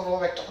മെട്രിക്സോ റോ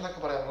വെക്ടർ എന്നൊക്കെ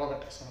പറയാം. റോ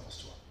മെട്രിക്സ് ആണ്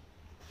ഫസ്റ്റ് വൺ.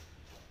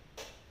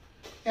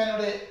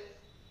 ഞാനിവിടെ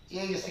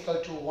A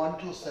 = 1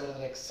 to 7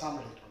 എന്നൊരു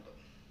എക്സാമ്പിൾ എടുത്തിട്ടുണ്ട്.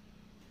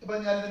 ഇപ്പം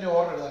ഞാനിതിൻ്റെ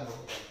ഓർഡർ എഴുതാൻ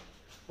പോകും.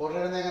 ഓർഡർ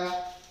എഴുതുന്ന എങ്ങനെ?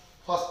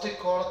 ഫസ്റ്റ്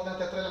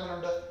കോളത്തിനകത്ത് എത്ര എലമെന്റ്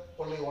ഉണ്ട്?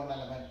 only 1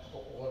 element.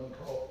 അപ്പോൾ 1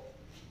 റോ.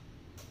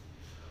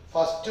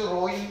 ഫസ്റ്റ്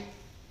റോയിൽ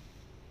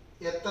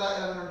എത്ര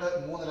എലമെന്റ് ഉണ്ട്?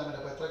 3 എലമെന്റ്.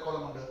 അപ്പോൾ എത്ര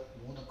കോളം ഉണ്ട്?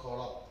 3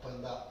 കോളം. അപ്പോൾ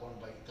എന്താ?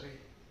 1/3.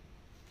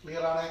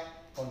 ക്ലിയർ ആണ്?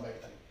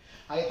 1/3.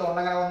 ആദ്യത്തെ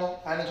എങ്ങനെ വന്നു?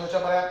 അതിന്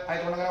ചോദിച്ചാൽ പറയാം.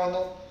 ആദ്യത്തെ എങ്ങനെ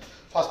വന്നു?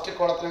 ഫസ്റ്റ്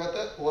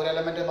കോളത്തിനകത്ത് ഒരു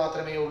എലമെന്റ്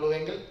മാത്രമേ ഉള്ളൂ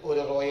എങ്കിൽ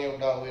ഒരു റോയെ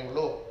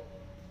ഉണ്ടാവുകയുള്ളൂ.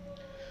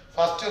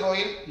 ഫസ്റ്റ്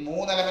റോയിൽ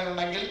 3 എലമെന്റ്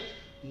ഉണ്ടെങ്കിൽ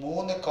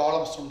 3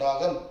 കോളംസ്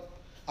ഉണ്ടാകും.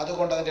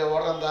 അതുകൊണ്ട് അതിന്റെ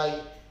ഓർഡർ എന്തായി?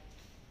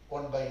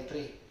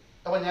 1/3.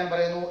 അപ്പോൾ ഞാൻ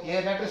പറയുന്നു A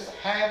matrix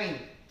having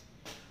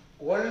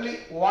only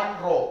one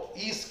row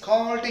is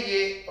called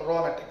a row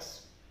matrix.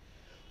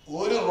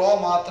 ഒരു റോ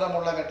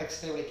മാത്രമുള്ള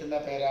മെട്രിക്സിനെ വിളിക്കുന്ന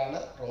പേരാണ്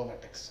റോ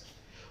മെട്രിക്സ്.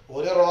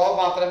 ഒരു റോ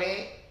മാത്രമേ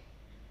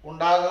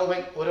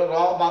ഒരു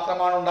റോ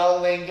മാത്രമാണ്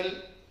ഉണ്ടാകുന്നതെങ്കിൽ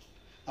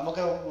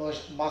നമുക്ക്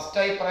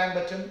മസ്റ്റായി പറയാൻ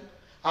പറ്റും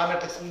ആ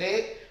മെട്രിക്സിന്റെ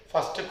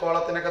ഫസ്റ്റ്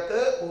കോളത്തിനകത്ത്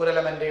ഒരു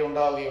എലമെന്റേ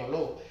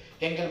ഉണ്ടാവുകയുള്ളൂ.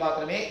 എങ്കിൽ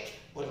മാത്രമേ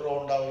ഒരു റോ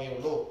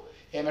ഉണ്ടാവുകയുള്ളൂ.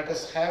 A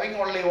matrix having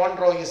only one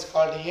row is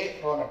called a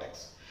row matrix.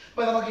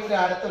 അപ്പോൾ നമുക്ക് ഇവിടെ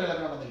അടുത്തൊരു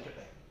എലമെന്റ്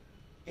വന്നിരിക്കട്ടെ.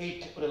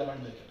 8 ഒരു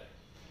എലമെന്റ് നിൽക്കട്ടെ.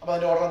 അപ്പോൾ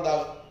അതിന്റെ ഓർഡർ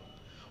എന്താകും?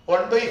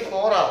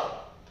 1/4 ആകും.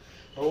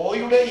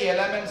 റോയുടെ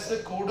എലമെന്റ്സ്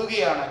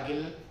കൂടുകയാണെങ്കിൽ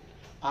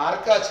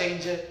ആർക്കാ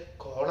ചേഞ്ച്?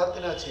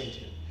 കോളത്തിനാ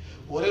ചേഞ്ച്.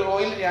 ഒരു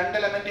റോയിൽ 2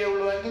 എലമെന്റേ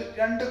ഉള്ളൂ എങ്കിൽ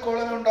 2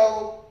 കോളമേ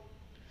ഉണ്ടാകും.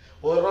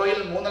 ഒരു റോയിൽ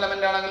 3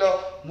 എലമെന്റ് ആണെങ്കിലോ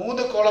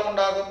 3 കോളം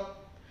ഉണ്ടാകും.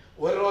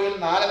 ഒരു റോയിൽ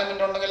 4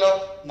 എലമെന്റ് ഉണ്ടെങ്കിലോ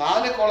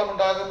 4 കോളം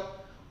ഉണ്ടാകും.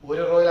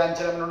 ഒരു റോയിൽ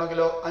 5 എലമെന്റ്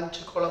ഉണ്ടെങ്കിലോ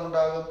 5 കോളം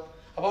ഉണ്ടാകും.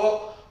 അപ്പോൾ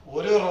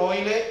ഒരു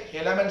റോയിലെ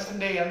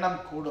എലമെന്റ്സിന്റെ എണ്ണം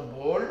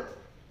കൂടുമ്പോൾ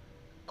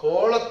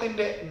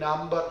കോളത്തിന്റെ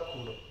നമ്പർ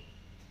കൂടും.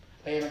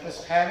 A matrix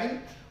having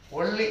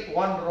only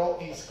one row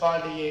is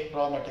called a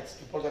row matrix.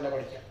 ഇപ്പോൾ തന്നെ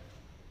പഠിക്കാം.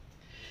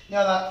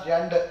 ഞാൻ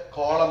 2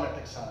 കോളം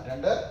മെട്രിക്സ് ആണ്.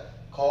 2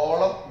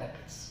 കോളം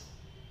മെട്രിക്സ്.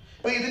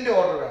 അപ്പോൾ ഇതിന്റെ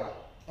ഓർഡർ വേണം.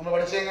 നമ്മൾ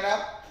പഠിച്ചത് എങ്ങനെയാ?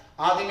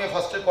 ആദ്യമേ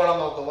ഫസ്റ്റ് കോളം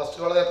നോക്കും. ഫസ്റ്റ്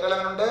കോളത്തിൽ എത്ര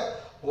എലമെന്റ് ഉണ്ട്?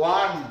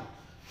 1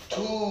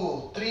 2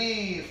 3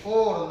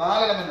 4 4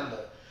 എലമെന്റ് ഉണ്ട്.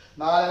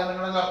 4 എലമെന്റ്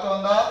ഉണ്ടെങ്കിൽ അർത്ഥം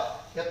എന്താ?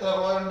 എത്ര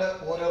റോ ഉണ്ട്?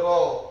 ഒരു റോ,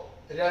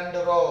 2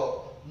 റോ,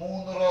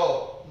 3 റോ,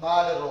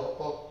 4 റോ.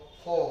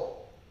 4.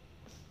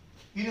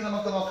 ഇനി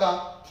നമുക്ക് നോക്കാം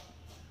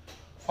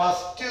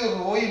ഫസ്റ്റ്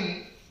റോയിൽ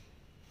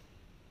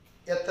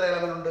എത്ര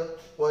എലമെന്റ് ഉണ്ട്?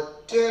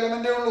 ഒറ്റ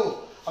എലമെന്റേ ഉള്ളൂ.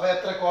 അപ്പൊ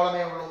എത്ര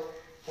കോളമേ ഉള്ളൂ?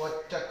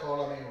 ഒറ്റ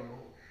കോളമേ ഉള്ളൂ.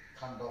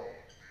 കണ്ടോ?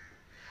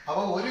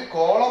 അപ്പോൾ ഒരു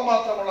കോളം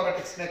മാത്രമുള്ള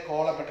മെട്രിക്സിനെ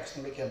കോളം മെട്രിക്സ്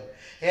എന്ന് വിളിക്കുന്നു.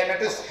 A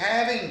matrix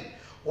having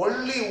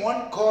only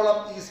one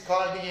column is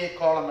called a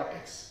column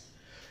matrix.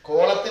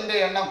 കോളത്തിന്റെ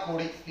എണ്ണം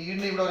കൂടി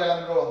വീണ്ടും ഇവിടെ ഒരു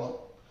എലമെന്റ് വന്നു.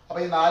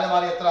 അപ്പോൾ ഈ 4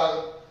 മാറി എത്ര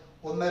ആകും?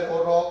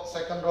 1 raw,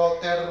 second row,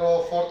 third row,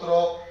 fourth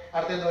raw,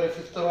 അടുത്ത ഒരു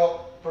ഫിഫ്ത്ത് റോ,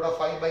 ഇവിടെ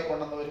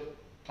 5/1 എന്ന് വരും.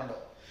 കണ്ടോ?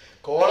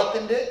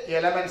 കോളത്തിന്റെ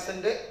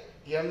എലമെന്റ്സിന്റെ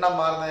എണ്ണം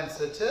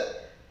മാറുന്നതനുസരിച്ച്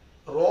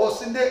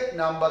റോസിന്റെ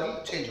നമ്പറിൽ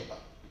ചേഞ്ച്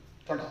ഉണ്ടാകും.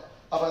 കണ്ടോ?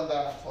 അപ്പോൾ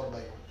എന്താണ്?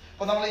 4/1.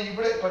 അപ്പോൾ നമ്മൾ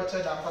ഇവിടെ പഠിച്ച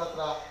നമ്പർ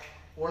എത്ര?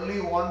 only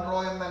one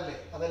row എന്നല്ലേ?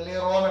 അതല്ലേ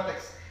റോ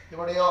മെട്രിക്സ്.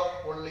 ഇവിടെയോ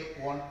only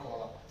one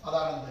column.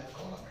 അതാണ് എന്ത്?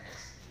 Column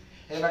matrix.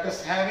 A matrix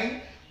having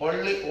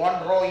only one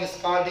row is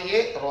called a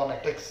row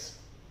matrix.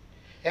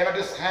 A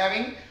matrix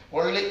having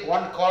only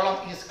one column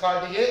is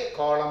called a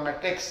column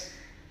matrix.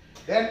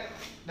 Then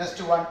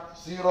next one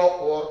zero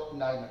or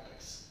null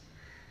matrix.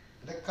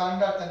 ഇത്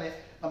കണ്ടാൽ തന്നെ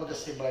നമുക്ക്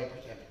സിമ്പിളായി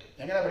പഠിക്കാൻ പറ്റും.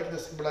 എങ്ങനെയാണ്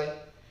പഠിക്കുന്നത് സിമ്പിളായി?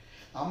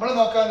 നമ്മൾ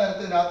നോക്കാൻ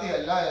നേരത്തെ ഇതിനകത്ത്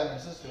എല്ലാ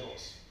എലമെന്റ്സും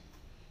സീറോസ്.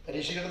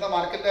 പരീക്ഷയ്ക്ക് എടുത്ത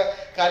മാർക്കിന്റെ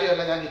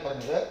കാര്യമല്ല ഞാൻ ഈ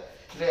പറഞ്ഞത്.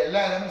 ഇതിലെ എല്ലാ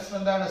എലമെന്റ്സും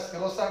എന്താണ്?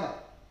 സീറോസ് ആണ്.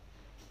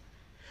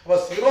 അപ്പോൾ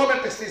zero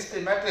matrix is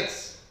the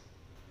matrix.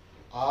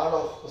 All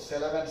of those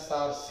elements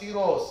are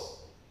zeros.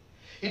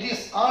 It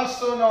is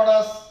also known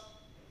as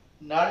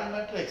null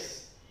matrix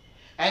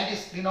and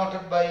is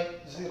denoted by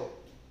 0.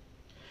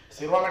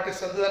 Zero matrix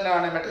എന്ത്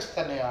തന്നെയാണ്? മെട്രിക്സ്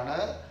തന്നെയാണ്.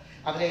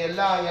 അതിലെ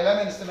എല്ലാ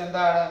എലമെന്റ്സും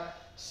എന്താണ്?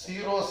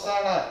 സീറോസ്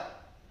ആണ്.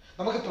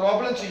 നമുക്ക്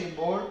പ്രോബ്ലം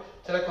ചെയ്യുമ്പോൾ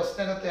ചില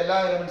ക്വസ്റ്റ്യനകത്ത് എല്ലാ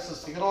എലമെന്റ്സും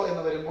സീറോ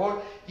എന്ന് വരുമ്പോൾ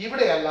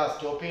ഇവിടെയല്ല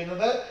സ്റ്റോപ്പ്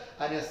ചെയ്യുന്നത്.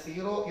 അതിനെ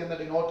സീറോ എന്ന്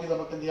ഡിനോട്ട് ചെയ്ത്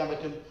നമുക്ക് എന്ത് ചെയ്യാൻ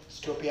പറ്റും?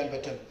 സ്റ്റോപ്പ് ചെയ്യാൻ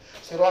പറ്റും.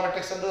 സീറോ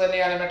മെട്രിക്സ് എന്ത്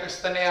തന്നെയാണ്?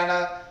 മെട്രിക്സ് തന്നെയാണ്.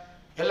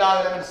 എല്ലാ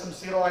എലമെന്റ്സും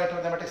സീറോ ആയിട്ട്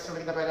വരുന്ന മെട്രിക്സ്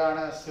വിളിക്കുന്ന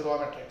പേരാണ് zero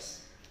matrix.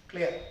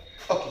 Clear?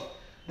 Okay.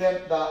 Then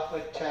the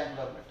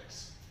rectangular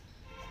matrix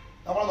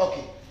നമ്മൾ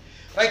നോക്കി.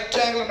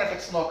 റെക്ടാങ്കുലർ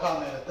മെട്രിക്സ് നോക്കാൻ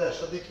നേരത്ത്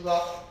ശ്രദ്ധിക്കുക.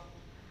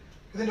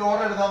 ഇതിന്റെ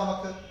ഓർഡർ എഴുതാം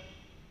നമുക്ക്.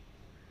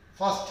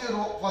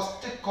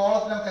 ഫസ്റ്റ്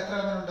കോളത്തിൽ നമുക്ക് എത്ര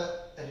എലമെന്റ് ഉണ്ട്?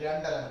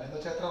 2 എലമെന്റ്. എന്ന്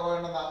വെച്ചാൽ എത്ര റോ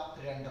ഉണ്ടെന്നാ?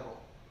 2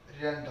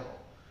 റോ.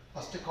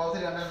 ഫസ്റ്റ്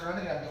കോളത്തിൽ 2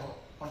 എലമെന്റ് ആണ്. 2 റോ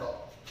ഉണ്ടോ?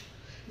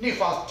 ഇനി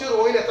ഫസ്റ്റ്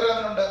റോയിൽ എത്ര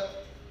എലമെന്റ് ഉണ്ട്?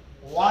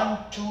 1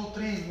 2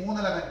 3 3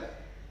 എലമെന്റ്.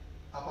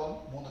 അപ്പം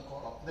 3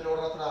 കോളം. ഇതിന്റെ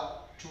ഓർഡർ എത്ര?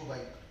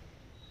 2/3.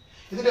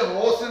 ഇതിന്റെ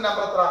റോസിന്റെ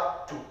നമ്പർ എത്ര?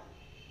 2.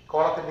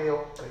 കോളത്തിന്റെയോ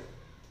 3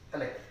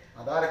 അല്ലേ?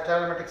 അതാ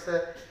റെക്ടാങ്കുലർ മെട്രിക്സ്.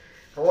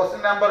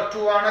 റോസിന്റെ നമ്പർ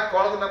 2 ആണ്,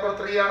 കോളത്തിന്റെ നമ്പർ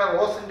 3 ആണ്.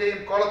 റോസിന്റെയും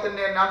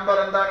കോളത്തിന്റെയും നമ്പർ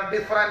എന്താണ്?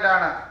 ഡിഫറന്റ്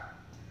ആണ്.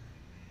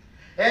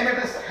 A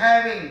matrix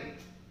having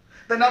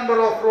the number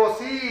of rows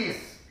is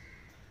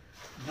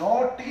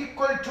not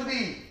equal to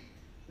the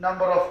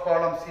number of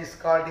columns is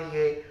called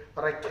a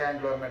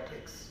rectangular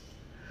matrix.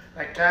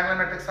 Rectangular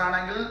matrix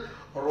ആണെങ്കിൽ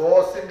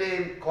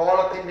റോസിന്റെയും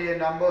കോളത്തിന്റെയും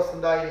നമ്പേഴ്സ്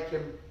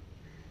എന്തായിരിക്കും?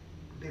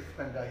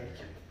 ഡിഫറെന്റ്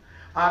ആയിരിക്കും.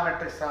 ആ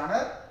മെട്രിക്സ് ആണ്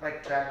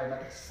rectangular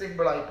matrix.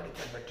 Simple ആയി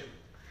പഠിക്കാൻ പറ്റും.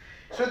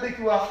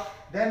 ശ്രദ്ധിക്കുക.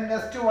 then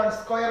next one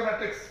square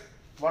matrix.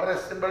 വളരെ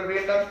സിമ്പിൾ.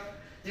 വീണ്ടും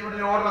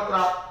ഇവിടെ ഓർഡർ എത്ര?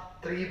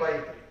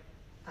 3/3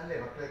 അല്ലേ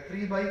മക്കളെ?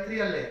 3/3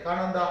 അല്ലേ?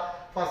 കാരണം എന്താ?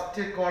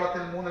 ഫസ്റ്റ്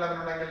കോളത്തിൽ 3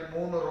 എലമെന്റ് ഉണ്ടെങ്കിൽ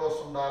 3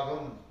 റോസ്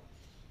ഉണ്ടാകും.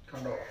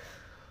 കണ്ടോ?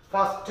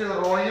 ഫസ്റ്റ്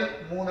റോയിൽ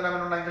 3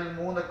 എലമെന്റ് ഉണ്ടെങ്കിൽ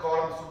 3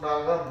 കോളംസ്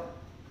ഉണ്ടാകും.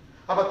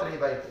 അപ്പൊ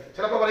 3/3.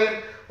 ചിലപ്പോൾ പറയും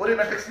ഒരു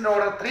മെട്രിക്സിന്റെ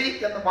ഓർഡർ 3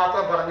 എന്ന്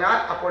മാത്രം പറഞ്ഞാൽ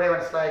അപ്പോഴേ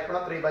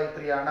മനസ്സിലാക്കണം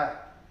 3/3 ആണ്.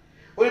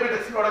 ഒരു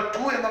മെട്രിക്സിന്റെ ഓർഡർ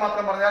 2 എന്ന്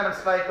മാത്രം പറഞ്ഞാൽ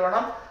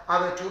മനസ്സിലാക്കണം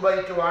അത്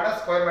 2/2 ആണ്.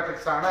 സ്ക്വയർ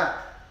മെട്രിക്സ് ആണ്.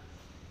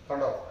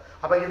 കണ്ടോ?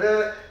 അപ്പൊ ഇത്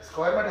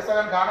സ്ക്വയർ മെട്രിക്സ്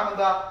ആകാൻ കാരണം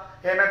എന്താ?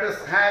 A matrix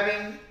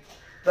having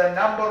the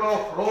number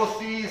of rows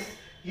is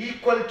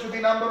equal to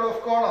the number of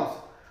columns.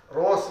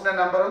 റോസിന്റെ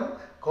നമ്പറും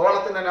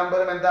കോളത്തിന്റെ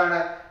നമ്പറും എന്താണ്?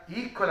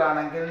 ഈക്വൽ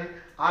ആണെങ്കിൽ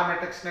ആ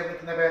മെട്രിക്സിനെ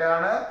വിളിക്കുന്ന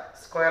പേരാണ്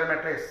square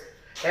matrix.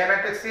 A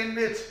matrix in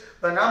which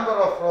the number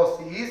of rows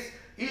is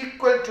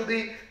equal to the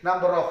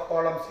number of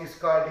columns is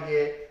called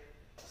a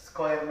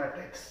square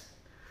matrix.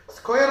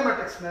 Square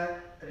മെട്രിക്സിന്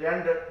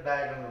 2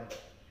 diagonal ഉണ്ട്.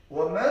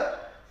 ഒന്ന്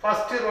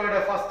first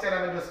റോയുടെ first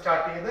element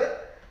start ചെയ്ത്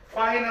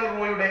ഫൈനൽ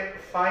റോയുടെ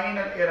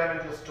ഫൈനൽ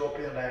എലമെന്റിൽ സ്റ്റോപ്പ്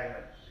ചെയ്യുന്ന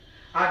diagonal.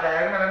 ആ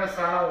diagonal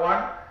elements ആണ്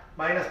 1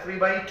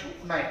 -3/2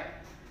 9.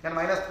 ഞാൻ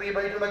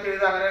 -3/2 എന്നൊക്കെ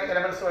എഴുതാൻ അങ്ങനെ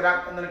എലമെന്റ്സ് വരാം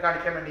എന്ന്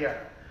കാണിക്കാൻ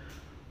വേണ്ടിയാണ്.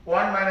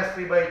 1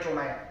 -3/2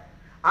 9.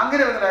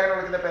 അങ്ങനെ വരുന്ന ഡയഗണൽ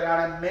വിളിക്കുന്ന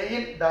പേരാണ്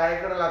മെയിൻ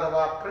ഡയഗണൽ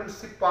അഥവാ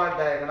പ്രിൻസിപ്പാൾ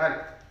ഡയഗണൽ.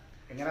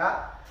 എങ്ങനെ?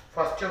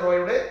 ഫസ്റ്റ്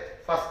റോയുടെ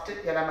ഫസ്റ്റ്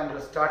എലമെന്റിൽ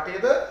സ്റ്റാർട്ട്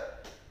ചെയ്ത്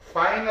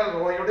ഫൈനൽ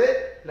റോയുടെ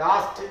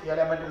ലാസ്റ്റ്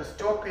എലമെന്റിൽ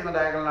സ്റ്റോപ്പ് ചെയ്യുന്ന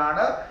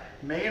ഡയഗണലാണ്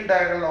main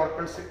diagonal or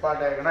principal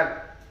diagonal.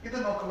 ഇത്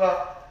നോക്കുക.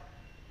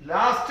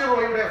 ലാസ്റ്റ്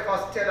റോയുടെ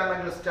ഫസ്റ്റ്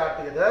എലമെന്റിൽ സ്റ്റാർട്ട്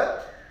ചെയ്ത്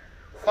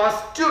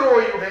ഫസ്റ്റ്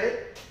റോയുടെ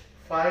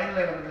ഫൈനൽ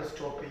എലമെന്റിൽ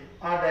സ്റ്റോപ്പ് ചെയ്യും.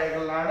 ആ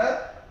ഡയഗണലാണ്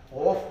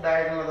ഓഫ്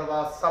ഡയഗണൽ അഥവാ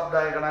സബ്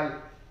ഡയഗണൽ.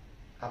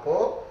 അപ്പോ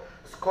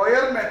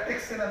സ്ക്വയർ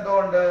മെട്രിക്സിന്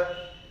എന്തുകൊണ്ട്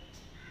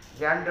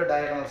 2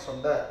 ഡയഗണൽസ്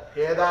ഉണ്ട്.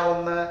 ഏതാ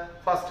ഒന്ന്?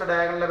 ഫസ്റ്റ്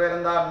ഡയഗണലിന്റെ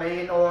പേരെന്താ?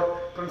 Main or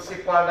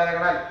principal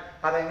diagonal.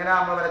 അതെങ്ങനെയാ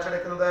നമ്മൾ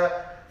വരച്ചെടുക്കുന്നത്?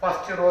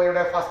 ഫസ്റ്റ്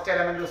റോയുടെ ഫസ്റ്റ്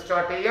എലമെന്റിൽ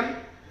സ്റ്റാർട്ട് ചെയ്യും,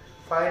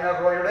 ഫൈനൽ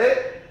റോയുടെ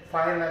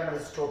ഫൈനൽ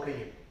എലമെന്റ് സ്റ്റോപ്പ്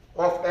ചെയ്യും.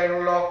 Of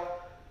ഡയഗണലോ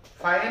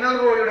final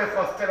റോയുടെ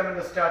first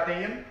element start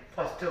ചെയ്യും,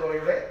 ഫസ്റ്റ്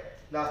റോയുടെ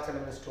ലാസ്റ്റ്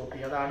എലമെന്റ് സ്റ്റോപ്പ്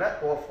ചെയ്യും. അതാണ്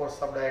ഓഫ് ഓർ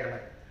സബ്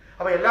ഡയഗണൽ.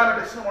 അപ്പൊ എല്ലാ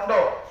മെട്രിക്സിനും ഉണ്ടോ?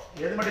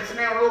 ഏത്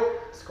മെട്രിക്സിനേ ഉള്ളൂ?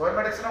 സ്ക്വയർ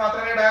മെട്രിക്സിന്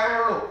മാത്രമേ ഡയഗണൽ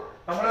ഉള്ളൂ.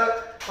 നമ്മൾ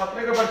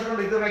പത്തിലൊക്കെ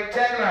പഠിച്ചിട്ടുണ്ട് ഇത്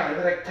റെക്ടാങ്കിൾ ആണ്,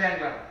 ഇത്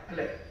റെക്ടാങ്കിൾ ആണ്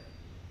അല്ലേ?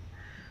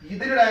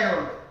 ഇതിന് ഡയഗണൽ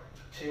ഉണ്ട്.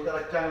 പക്ഷെ ഇവിടെ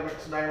റെക്ടാങ്കിൾ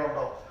മെട്രിക്സ് ഡയഗണൽ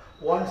ഉണ്ടോ?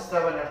 1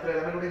 7 അടുത്ത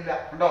എലമെന്റ് കൂടി ഇല്ല.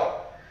 ഉണ്ടോ?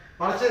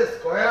 മറിച്ച്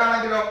സ്ക്വയർ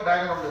ആണെങ്കിലോ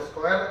ഡയഗണൽ ഉണ്ട്.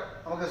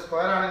 നമുക്ക്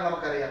സ്ക്വയർ ആണെങ്കിൽ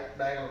നമുക്കറിയാം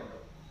ഡയഗണൽ ഉണ്ട്.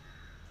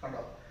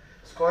 കണ്ടോ?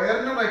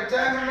 സ്ക്വയറിനും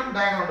റെക്ടാങ്കിളിനും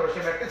ഡയഗണൽ ഉണ്ട്.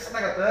 പക്ഷെ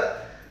മെട്രിക്സിനകത്ത്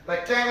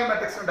റെക്ടാങ്കിൾ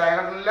മെട്രിക്സിന്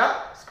ഡയഗണൽ ഇല്ല,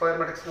 സ്ക്വയർ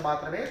മെട്രിക്സിന്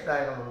മാത്രമേ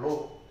ഡയഗണൽ ഉള്ളൂ.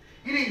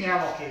 ഇനി ഞാൻ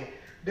നോക്കിയേ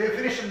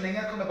ഡെഫിനിഷൻ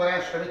നിങ്ങൾക്കൊന്ന്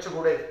പറയാൻ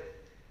ശ്രമിച്ചുകൂടെ?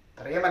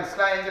 ഇത്രയും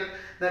മനസ്സിലായെങ്കിൽ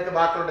നിങ്ങൾക്ക്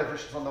ബാക്കിയുള്ള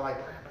ഡെഫിനിഷൻ സ്വന്തമായി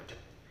പറയാൻ പറ്റും.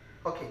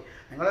 ഓക്കെ,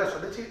 നിങ്ങൾ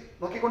ശ്രദ്ധിച്ച്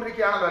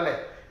നോക്കിക്കൊണ്ടിരിക്കുകയാണല്ലോ അല്ലേ?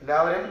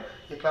 എല്ലാവരും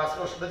ഈ ക്ലാസ്സിൽ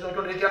ശ്രദ്ധിച്ച്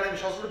നോക്കിക്കൊണ്ടിരിക്കുകയാണെന്ന്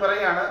വിശ്വാസത്തിൽ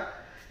പറയുകയാണ്.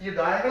 ഈ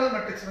ഡയഗണൽ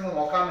മെട്രിക്സ് നിങ്ങൾ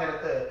നോക്കാൻ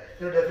നേരത്ത്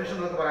ഇതിന്റെ ഡെഫിനിഷൻ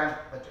നിങ്ങൾക്ക് പറയാൻ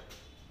പറ്റും.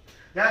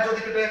 ഞാൻ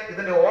ചോദിക്കട്ടെ,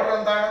 ഇതിന്റെ ഓർഡർ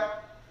എന്താണ്?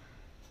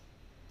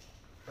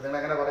 നിങ്ങൾ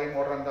എങ്ങനെ പറയും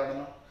ഓർഡർ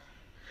എന്താണെന്ന്?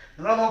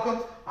 നിങ്ങൾ നോക്കും.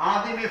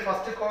 ആദ്യം ഈ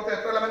ഫസ്റ്റ് കോളത്തിൽ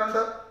എത്ര എലമെന്റ്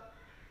ഉണ്ട്?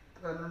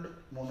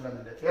 3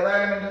 എലമെന്റ്. ഏതാ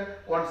എലമെന്റ്?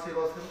 1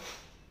 0 0.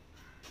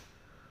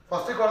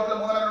 ഫസ്റ്റ് കോളത്തിൽ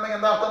 3 എലമെന്റ് ഉണ്ടെങ്കിൽ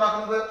എന്താ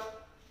അർത്ഥമാക്കുന്നത്?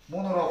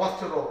 3 raw,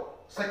 first row,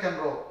 second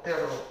row,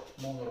 third row,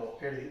 3 raw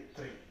എഴുതി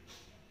 3.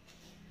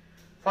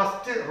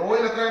 ഫസ്റ്റ്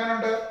റോയിൽ എത്ര എലമെന്റ്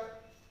ഉണ്ട്?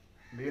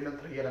 വീണ്ടും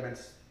 3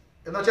 എലമെന്റ്സ്.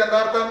 എന്ന് വെച്ചാൽ എന്താ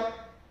അർത്ഥം?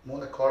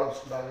 3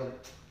 കോളംസ് ഉണ്ടാകും.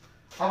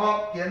 അപ്പൊ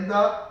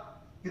എന്താ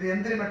ഇത്?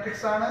 എന്തിന്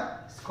മെട്രിക്സ് ആണ്?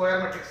 സ്ക്വയർ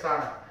മെട്രിക്സ്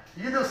ആണ്.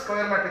 ഇത്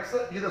സ്ക്വയർ മെട്രിക്സ്,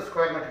 ഇത്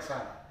സ്ക്വയർ മെട്രിക്സ്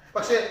ആണ്.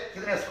 പക്ഷേ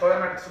ഇതിനെ സ്ക്വയർ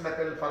മെട്രിക്സ് എന്ന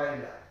പേരിൽ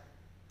പറയില്ല.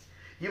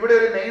 ഇവിടെ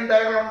ഒരു മെയിൻ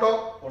ഡയഗണൽ ഉണ്ടോ?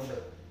 ഉണ്ട്.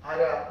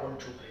 ആരാ? 1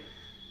 2 3.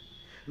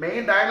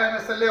 മെയിൻ ഡയഗണൽ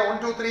എലമെന്റ്സ് അല്ലേ 1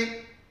 2 3.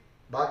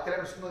 ബാക്കി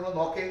എലമെന്റ്സ് നിങ്ങൾ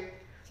നോക്കേ.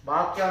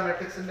 ബാക്കി ആ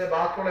മെട്രിക്സിന്റെ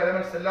ബാക്കിയുള്ള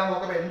എലമെന്റ്സ് എല്ലാം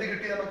നോക്കുമ്പോൾ എന്ത്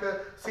കിട്ടി? നമുക്ക്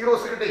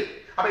സീറോസ് കിട്ടി.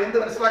 അപ്പൊ എന്ത്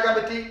മനസ്സിലാക്കാൻ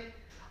പറ്റി?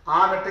 ആ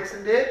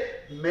മെട്രിക്സിന്റെ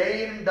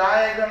മെയിൻ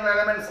ഡയഗണൽ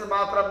എലമെന്റ്സ്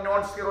മാത്രം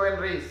non zero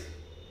entries,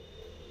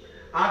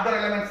 other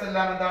elements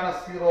എല്ലാം എന്താണ്?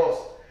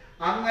 സീറോസ്.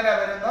 അങ്ങനെ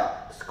വരുന്ന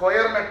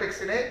സ്ക്വയർ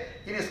മെട്രിക്സിനെ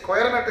ഇനി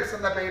സ്ക്വയർ മെട്രിക്സ്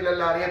എന്ന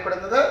പേരിലല്ല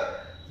അറിയപ്പെടുന്നത്,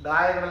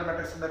 ഡയഗണൽ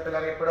മെട്രിക്സ് എന്ന പേരിൽ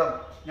അറിയപ്പെടും.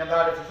 ഞാൻ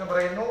ഡെഫിനിഷൻ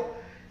പറയുന്നു.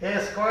 A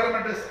square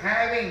matrix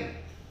having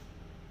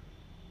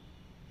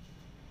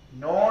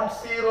non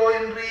zero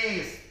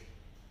entries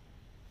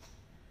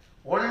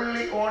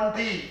only on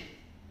the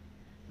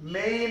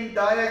main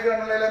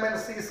diagonal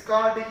elements is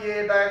called a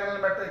diagonal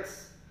matrix.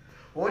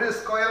 ഒരു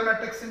സ്ക്വയർ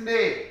മെട്രിക്സിന്റെ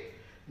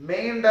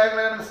മെയിൻ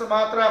ഡയഗണൽ എലമെന്റ്സ്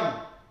മാത്രം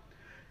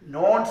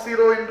നോൺ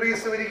സീറോ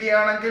എൻട്രീസ്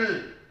വരികയാണെങ്കിൽ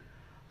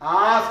ആ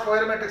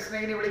സ്ക്വയർ മെട്രിക്സിനെ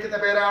ഇനി വിളിക്കുന്ന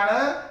പേരാണ്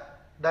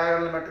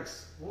ഡയഗണൽ മെട്രിക്സ്.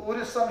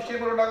 ഒരു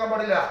സംശയം ഉണ്ടാകാൻ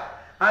പാടില്ല.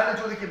 ആരും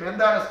ചോദിക്കും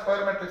എന്താണ്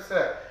സ്ക്വയർ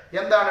മെട്രിക്സ്,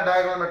 എന്താണ്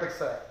diagonal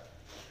matrix?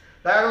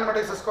 Diagonal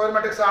matrix square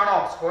matrix ആണോ?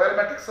 സ്ക്വയർ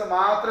മെട്രിക്സ്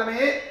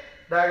മാത്രമേ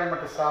ഡയഗണൽ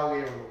മെട്രിക്സ്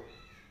ആവുകയുള്ളൂ.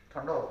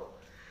 കണ്ടോ?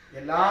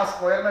 എല്ലാ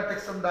സ്ക്വയർ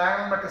മെട്രിക്സും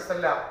ഡയഗണൽ മെട്രിക്സ്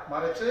അല്ല,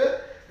 മറിച്ച്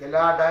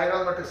എല്ലാ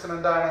ഡയഗണൽ മെട്രിക്സും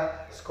എന്താണ്?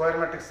 സ്ക്വയർ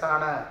മെട്രിക്സ്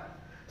ആണ്.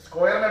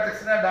 സ്ക്വയർ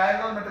മെട്രിക്സിനെ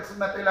ഡയഗണൽ മെട്രിക്സ്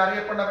എന്ന പേരിൽ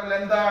അറിയപ്പെടണമെങ്കിൽ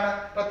എന്താണ്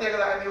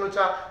പ്രത്യേകത എന്ന്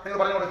ചോദിച്ചാൽ നിങ്ങൾ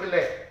പറഞ്ഞു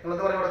കൊടുക്കില്ലേ? നിങ്ങൾ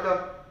എന്ത് പറഞ്ഞു കൊടുക്കും?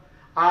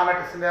 ആ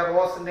മെട്രിക്സിന്റെ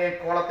റോസിന്റെയും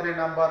കോളത്തിന്റെയും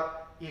നമ്പർ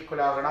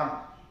ഈക്വൽ ആകണം.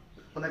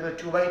 ഒന്നെങ്കിൽ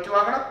 2 by 2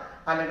 ആകണം,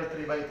 അല്ലെങ്കിൽ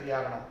 3 by 3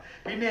 ആകണം.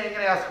 പിന്നെ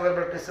എങ്ങനെയാ സ്ക്വയർ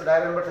മെട്രിക്സ്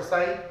ഡയഗണൽ മെട്രിക്സ്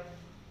ആയി?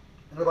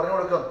 നിങ്ങൾ പറഞ്ഞു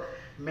കൊടുക്കും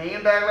മെയിൻ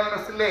ഡയഗണൽ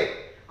എലമെന്റ്സ് ഇല്ലേ,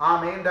 ആ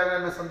മെയിൻ ഡയഗണൽ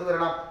എലമെന്റ്സ് എന്ത്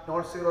വരണം?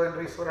 നോൺ സീറോ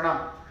എൻട്രീസ് വരണം.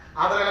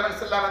 അതർ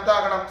എലമെന്റ്സ് എല്ലാം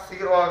എന്താകണം?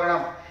 സീറോ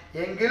ആകണം.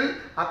 എങ്കിൽ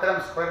അത്തരം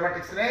സ്ക്വയർ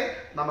മെട്രിക്സിനെ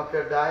നമുക്ക്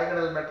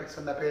ഡയഗണൽ മെട്രിക്സ്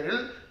എന്ന പേരിൽ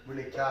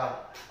വിളിക്കാം.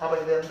 അപ്പൊ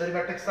ഇത് എന്തൊരു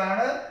മെട്രിക്സ്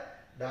ആണ്?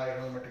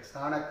 ഡയഗണൽ മെട്രിക്സ്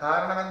ആണ്.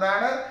 കാരണം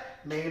എന്താണ്?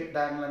 Main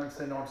diagonal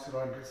elements non zero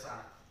entries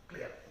ആണ്.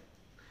 ക്ലിയർ?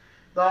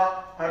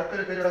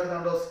 അടുത്തൊരു പേര്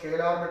കിടക്കുന്നുണ്ടോ?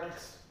 Scalar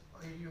matrix.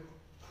 അയ്യോ,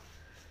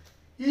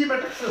 ഈ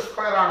മെട്രിക്സ്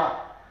സ്ക്വയർ ആണോ?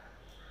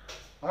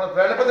 നമ്മൾ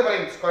എളുപ്പത്തിൽ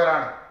പറയും സ്ക്വയർ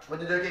ആണ്. അപ്പൊ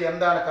ചോദിക്കുക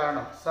എന്താണ്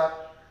കാരണം? സാർ,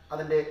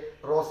 അതിന്റെ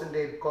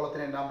റോസിന്റെയും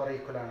കോളത്തിന്റെയും നമ്പർ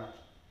ഈക്വൽ ആണ്.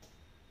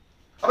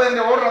 അപ്പൊ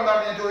ഇതിന്റെ ഓർഡർ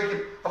എന്താണ് ഞാൻ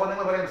ചോദിക്കും. അപ്പൊ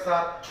നിങ്ങൾ പറയും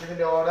സാർ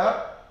ഇതിന്റെ ഓർഡർ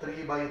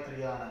 3 by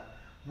 3 ആണ്.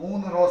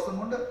 3 റോസും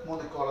ഉണ്ട്,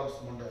 3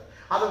 കോളംസും ഉണ്ട്,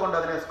 അതുകൊണ്ട്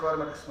അതിനെ സ്ക്വയർ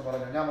മെട്രിക്സ് എന്ന്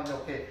പറഞ്ഞു. ഞാൻ പറഞ്ഞു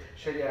ഓക്കെ,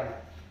 ശരിയാണ്,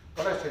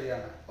 വളരെ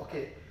ശരിയാണ്,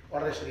 ഓക്കെ,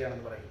 വളരെ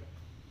ശരിയാണെന്ന് പറയും.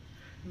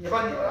 ഇപ്പൊ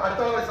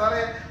അടുത്ത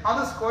സാറേ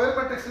അത് സ്ക്വയർ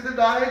മെട്രിക്സ്, ഇത്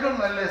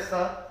ഡയഗണൽ അല്ലേ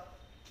സാർ?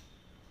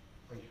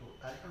 അയ്യോ,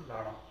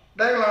 ഡയഗണലാണോ?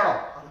 ഡയഗണലാണോ?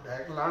 അത്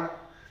ഡയഗണലാണ്.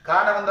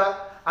 കാരണം എന്താ?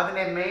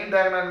 അതിന്റെ മെയിൻ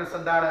ഡയഗണൽ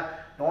എന്താണ്?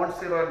 നോൺ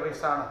സീറോ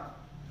എൻട്രീസ് ആണ്.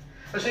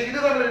 പക്ഷെ ഇത്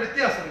തമ്മിലൊരു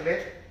വ്യത്യാസമില്ലേ?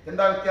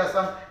 എന്താ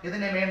വ്യത്യാസം?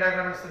 ഇതിന്റെ മെയിൻ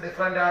ഡയഗണൽ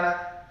ഡിഫറെന്റ് ആണ്.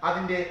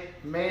 അതിന്റെ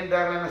മെയിൻ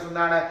ഡയഗണൽ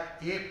എന്താണ്?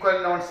 ഈക്വൽ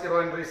നോൺ സീറോ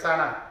എൻട്രീസ്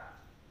ആണ്.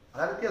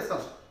 അതാണ്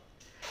വ്യത്യാസം.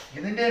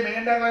 ഇതിന്റെ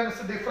മെയിൻ ഡയഗണൽ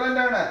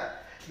ഡിഫറെന്റ് ആണ്.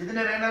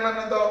 ഇതിന്റെ മെയിൻ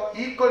ഡയഗണൽ എന്തോ?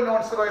 ഈക്വൽ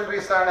നോൺ സീറോ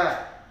എൻട്രീസ് ആണ്.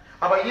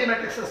 അപ്പൊ ഈ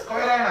മെട്രിക്സ്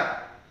സ്ക്വയർ ആണ്,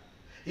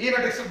 ഈ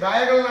മെട്രിക്സ്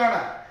ഡയഗണൽ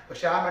ആണ്.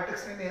 പക്ഷെ ആ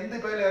മെട്രിക്സിനെ എന്ത്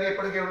പേരിൽ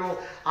അറിയപ്പെടുകയുള്ളൂ?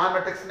 ആ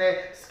മെട്രിക്സിനെ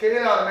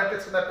സ്കെയിലാർ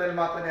മെട്രിക്സ് എന്ന പേരിൽ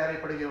മാത്രമേ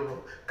അറിയപ്പെടുകയുള്ളൂ.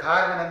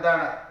 കാരണം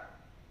എന്താണ്?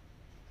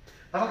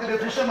 നമുക്ക്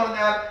ഡെഫിനിഷൻ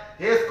പറഞ്ഞാൽ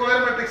A square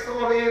matrix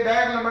or A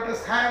diagonal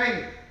matrix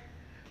having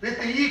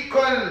with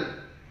equal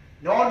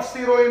non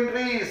zero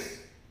entries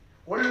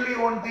only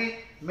on the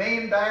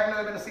main diagonal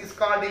elements is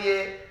called a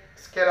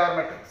scalar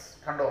matrix.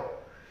 കണ്ടോ?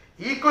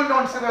 ഈക്വൽ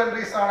നോൺ സീറോ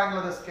എൻട്രീസ് ആണെങ്കിൽ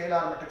അത്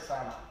സ്കെയിലാർ മെട്രിക്സ്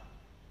ആണ്.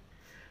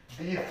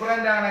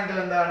 Different ആണെങ്കിൽ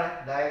എന്താണ്?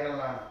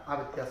 Diagonal ആണ്. ആ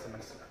വ്യത്യാസം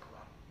മനസ്സിലാക്കുക.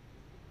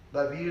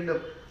 വീണ്ടും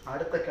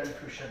അടുത്ത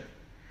confusion,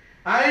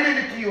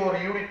 identity or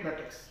unit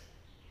matrix.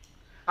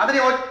 അതിനെ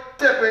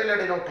ഒറ്റ പേരിൽ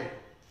ഡിനോട്ട് ചെയ്യും.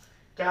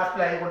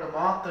 ക്യാപിറ്റൽ ഐ കൊണ്ട്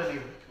മാത്രമേ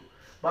വിളിക്കൂ.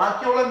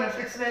 ബാക്കിയുള്ള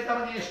മെട്രിക്സിനെ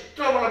നമുക്ക്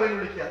ഇഷ്ടമുള്ള പേര്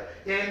വിളിക്കാം.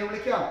 എ എന്ന്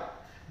വിളിക്കാം,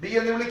 ബി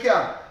എന്ന്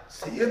വിളിക്കാം,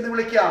 സി എന്ന്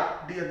വിളിക്കാം,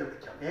 ഡി എന്ന്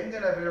വിളിക്കാം,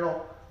 എങ്ങനെ വേണോ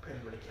പേര്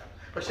വിളിക്കാം.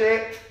 പക്ഷേ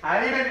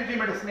ഐഡന്റിറ്റി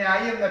മെട്രിക്സിനെ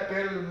ഐ എന്ന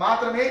പേരിൽ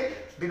മാത്രമേ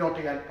ഡിനോട്ട്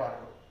ചെയ്യാൻ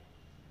പാടുള്ളൂ.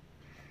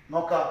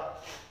 നോക്കാം,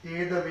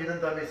 ഇതും ഇതും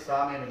തമ്മിൽ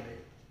സാമ്യമില്ലേ?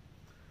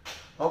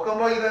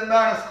 നോക്കുമ്പോൾ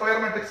ഇതെന്താണ്? സ്ക്വയർ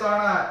മെട്രിക്സ്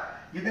ആണ്.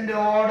 ഇതിന്റെ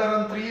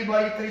ഓർഡറും 3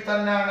 by 3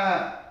 തന്നെയാണ്.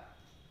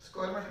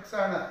 സ്ക്വയർ മെട്രിക്സ്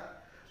ആണ്,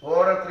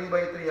 ഓർഡർ 3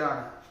 by 3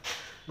 ആണ്.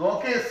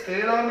 നോക്കിയേ,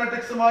 സ്കെയിലാർ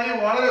മെട്രിക്സുമായി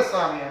വളരെ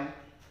സാമ്യം.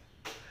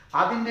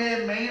 അതിന്റെ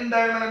main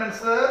diagonal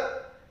elements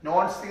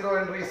non zero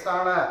entries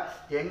ആണ്.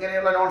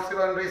 എങ്ങനെയുള്ള നോൺ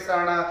സീറോ എൻട്രീസ്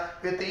ആണ്?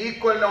 With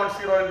equal non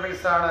zero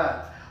entries ആണ്.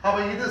 അപ്പൊ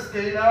ഇത്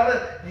സ്കെയിലാർ,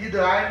 ഇത്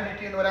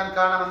ഐഡന്റിറ്റി എന്ന് വരാൻ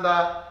കാരണം എന്താ?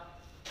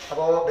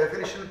 അപ്പോ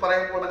ഡെഫിനിഷൻ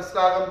പറയുമ്പോൾ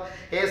മനസ്സിലാകും.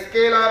 A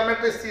scalar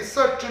matrix is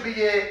said to be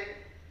a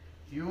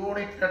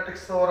unit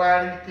matrix or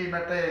identity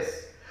matrix.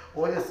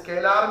 ഒരു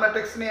scalar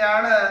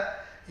മാട്രിക്സിനെയാണ്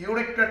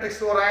unit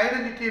matrix or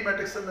identity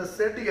matrix എന്ന്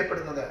സെറ്റ്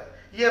ചെയ്യപ്പെടുന്നത്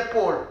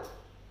എപ്പോൾ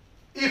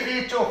if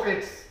each of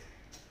its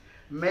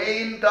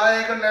main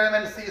diagonal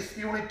elements is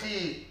unity.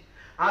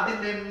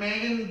 അതിന്റെ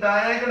മെയിൻ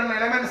ഡയഗണൽ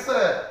എലമെന്റ്സ്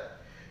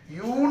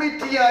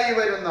യൂണിറ്റി ആയി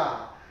വരുന്ന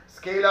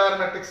scalar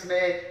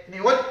മാട്രിക്സിനെ ഇനി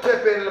ഒറ്റ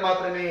പേരിൽ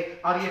മാത്രമേ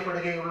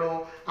അറിയപ്പെടുകയുള്ളൂ.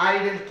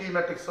 Identity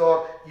matrix or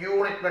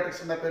unit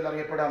matrix എന്ന പേരിൽ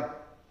അറിയപ്പെടാം.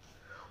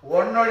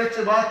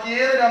 ഒന്നൊഴിച്ച് ബാക്കി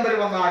ഏത് നമ്പർ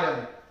വന്നാലും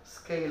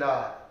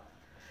scalar.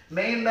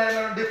 Main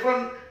diagonal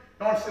different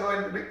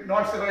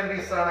non zero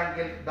entries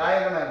ആണെങ്കിൽ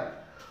ഡയഗണൽ,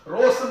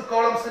 റോസും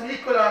കോളംസും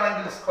ഈക്വൽ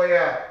ആണെങ്കിൽ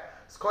സ്ക്വയർ.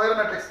 സ്ക്വയർ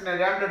മാട്രിക്സിന്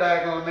രണ്ട്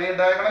diagonal, main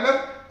ഡയഗണലും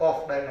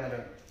of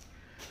ഡയഗണലും.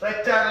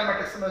 Rectangle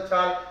matrix എന്ന്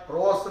വെച്ചാൽ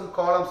റോസും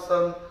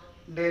കോളംസും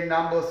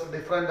നമ്പേഴ്സ്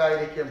ഡിഫറെന്റ്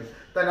ആയിരിക്കും.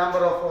 The number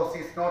of rows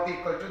is not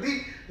equal to the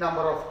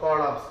number of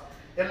columns.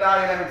 എല്ലാ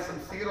എലമെന്റ്സും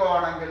സീറോ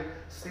ആണെങ്കിൽ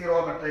സീറോ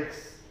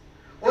മാട്രിക്സ്.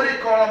 ഒരു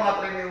കോളം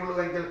മാത്രമേ ഉള്ളൂ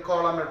എങ്കിൽ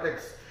കോളം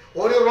മാട്രിക്സ്.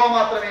 ഒരു റോ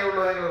മാത്രമേ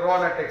ഉള്ളൂ എങ്കിൽ റോ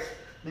മാട്രിക്സ്.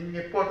 നിങ്ങൾ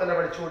ഇപ്പോൾ തന്നെ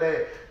പഠിച്ചൂടെ,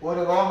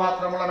 ഒരു റോ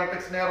മാത്രമുള്ള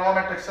മാട്രിക്സിനെ റോ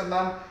മാട്രിക്സ്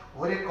എന്നും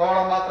ഒരു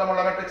കോളം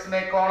മാത്രമുള്ള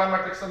മാട്രിക്സിനെ കോളം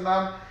മാട്രിക്സ്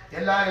എന്നും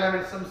എല്ലാ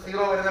എലമെന്റ്സും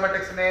സീറോ വരുന്ന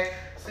മാട്രിക്സിനെ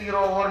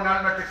സീറോ ഓർ നൾ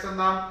മാട്രിക്സ്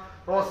എന്നും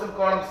റോസും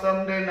കോളംസും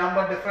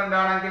നമ്പർ ഡിഫറെന്റ്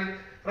ആണെങ്കിൽ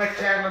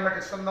റെക്ടാംഗുലർ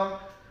മാട്രിക്സ് എന്നും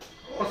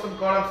റോസും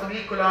കോളംസും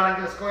ഈക്വൽ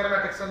ആണെങ്കിൽ സ്ക്വയർ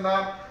മാട്രിക്സ്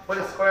എന്നും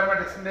ഒരു സ്ക്വയർ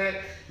മാട്രിക്സിന്റെ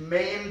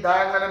main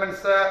diagonal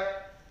elements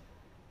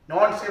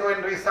non zero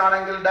entries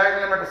ആണെങ്കിൽ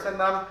ഡയഗണൽ മാട്രിക്സ്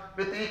എന്നും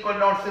with equal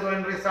non zero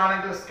entries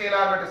ആണെങ്കിൽ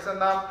സ്കെയിലാർ മാട്രിക്സ്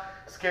എന്നും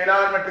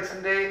സ്കെയിലാർ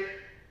മാട്രിക്സിന്റെ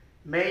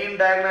മെയിൻ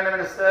ഡയഗണൽ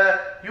എലമെന്റ്സ്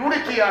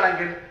യൂണിറ്റി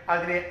ആണെങ്കിൽ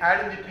അതിനെ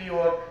ഐഡന്റിറ്റി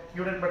ഓർ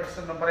യൂണിറ്റ് മാട്രിക്സ്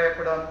എന്നും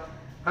പറയപ്പെടും.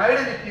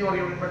 Identity or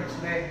unit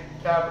മാട്രിക്സിനെ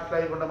capital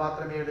I കൊണ്ട്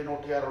മാത്രമേ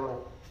ഡിനോട്ട് ചെയ്യാറുള്ളൂ.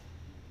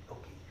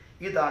 ഓക്കെ,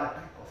 ഇതാണ്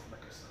ടൈപ്പ് ഓഫ്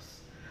മാട്രിസസ്.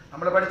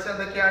 നമ്മൾ പഠിച്ചത്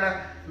എന്തൊക്കെയാണ്?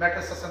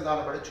 മാട്രിസസ്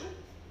എന്താണെന്ന് പഠിച്ചു,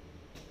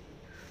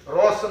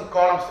 റോസും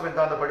കോളംസും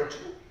എന്താണെന്ന്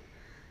പഠിച്ചു,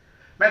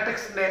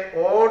 മാട്രിക്സിന്റെ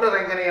ഓർഡർ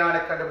എങ്ങനെയാണ്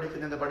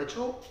കണ്ടുപിടിക്കുന്നതെന്ന്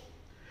പഠിച്ചു,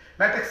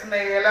 മാട്രിക്സിന്റെ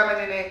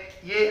എലമെന്റിനെ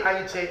എ ഐ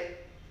ജെ,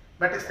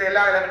 മാട്രിക്സിന്റെ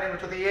എല്ലാ എലമെന്റിനെ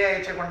കുറിച്ച് എ ഐ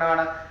ജെ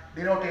കൊണ്ടാണ്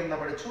ഡിനോട്ട്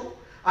ചെയ്യുന്നത് പഠിച്ചു,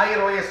 ഐ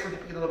റോയെ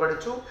സൂചിപ്പിക്കുന്നത്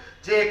പഠിച്ചു,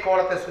 ജെ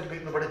കോളത്തെ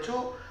സൂചിപ്പിക്കുന്നത് പഠിച്ചു,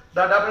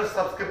 the double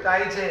subscript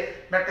I J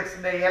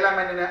മാട്രിക്സിന്റെ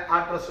എലമെന്റിന്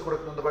അഡ്രസ്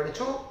കൊടുക്കുന്നത്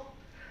പഠിച്ചു.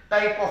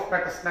 ടൈപ്പ് ഓഫ്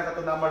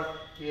മാട്രിക്സിനകത്ത് നമ്മൾ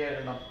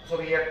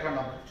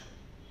 8 പഠിച്ചു.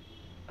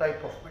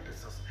 Type of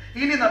matrices.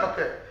 ഇനി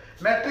നമുക്ക്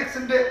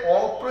മാട്രിക്സിന്റെ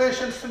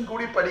ഓപ്പറേഷൻസും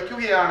കൂടി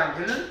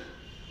പഠിക്കുകയാണെങ്കിൽ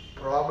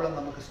പ്രോബ്ലം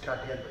നമുക്ക്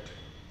സ്റ്റാർട്ട് ചെയ്യാൻ പറ്റും.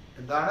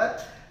 എന്താണ്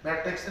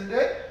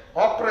മാട്രിക്സിന്റെ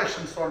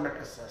ഓപ്പറേഷൻസ് ഓൺ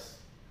മാട്രിസസ്?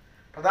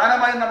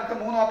 പ്രധാനമായും നമുക്ക്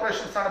 3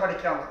 ഓപ്പറേഷൻസ് ആണ്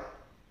പഠിക്കാനുള്ളത്.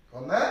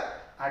 ഒന്ന്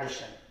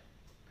അഡിഷൻ,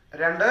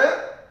 2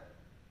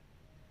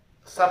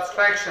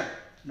 സബ്സ്ട്രാക്ഷൻ,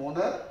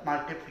 3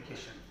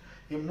 മൾട്ടിപ്ലിക്കേഷൻ.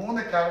 ഈ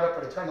 3 കാര്യങ്ങൾ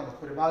പഠിച്ചാൽ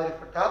നമുക്ക്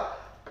ഒരുമാതിരിപ്പെട്ട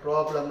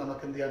പ്രോബ്ലം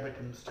നമുക്ക് എന്ത് ചെയ്യാൻ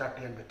പറ്റും? സ്റ്റാർട്ട്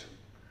ചെയ്യാൻ പറ്റും.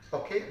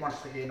 ഓക്കെ,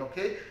 വൺസ് അഗെയിൻ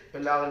ഓക്കെ,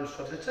 എല്ലാവരും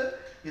ശ്രദ്ധിച്ച്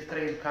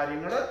ഇത്രയും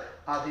കാര്യങ്ങൾ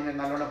ആദ്യമേ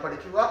നല്ലോണം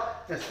പഠിക്കുക.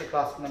 നെക്സ്റ്റ്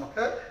ക്ലാസ്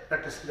നമുക്ക്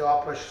മാട്രിക്സിന്റെ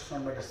ഓപ്പറേഷൻസ്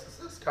ഓൺ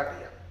മാട്രിസസ് സ്റ്റാർട്ട്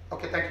ചെയ്യാം.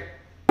 Okay, thank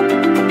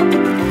you.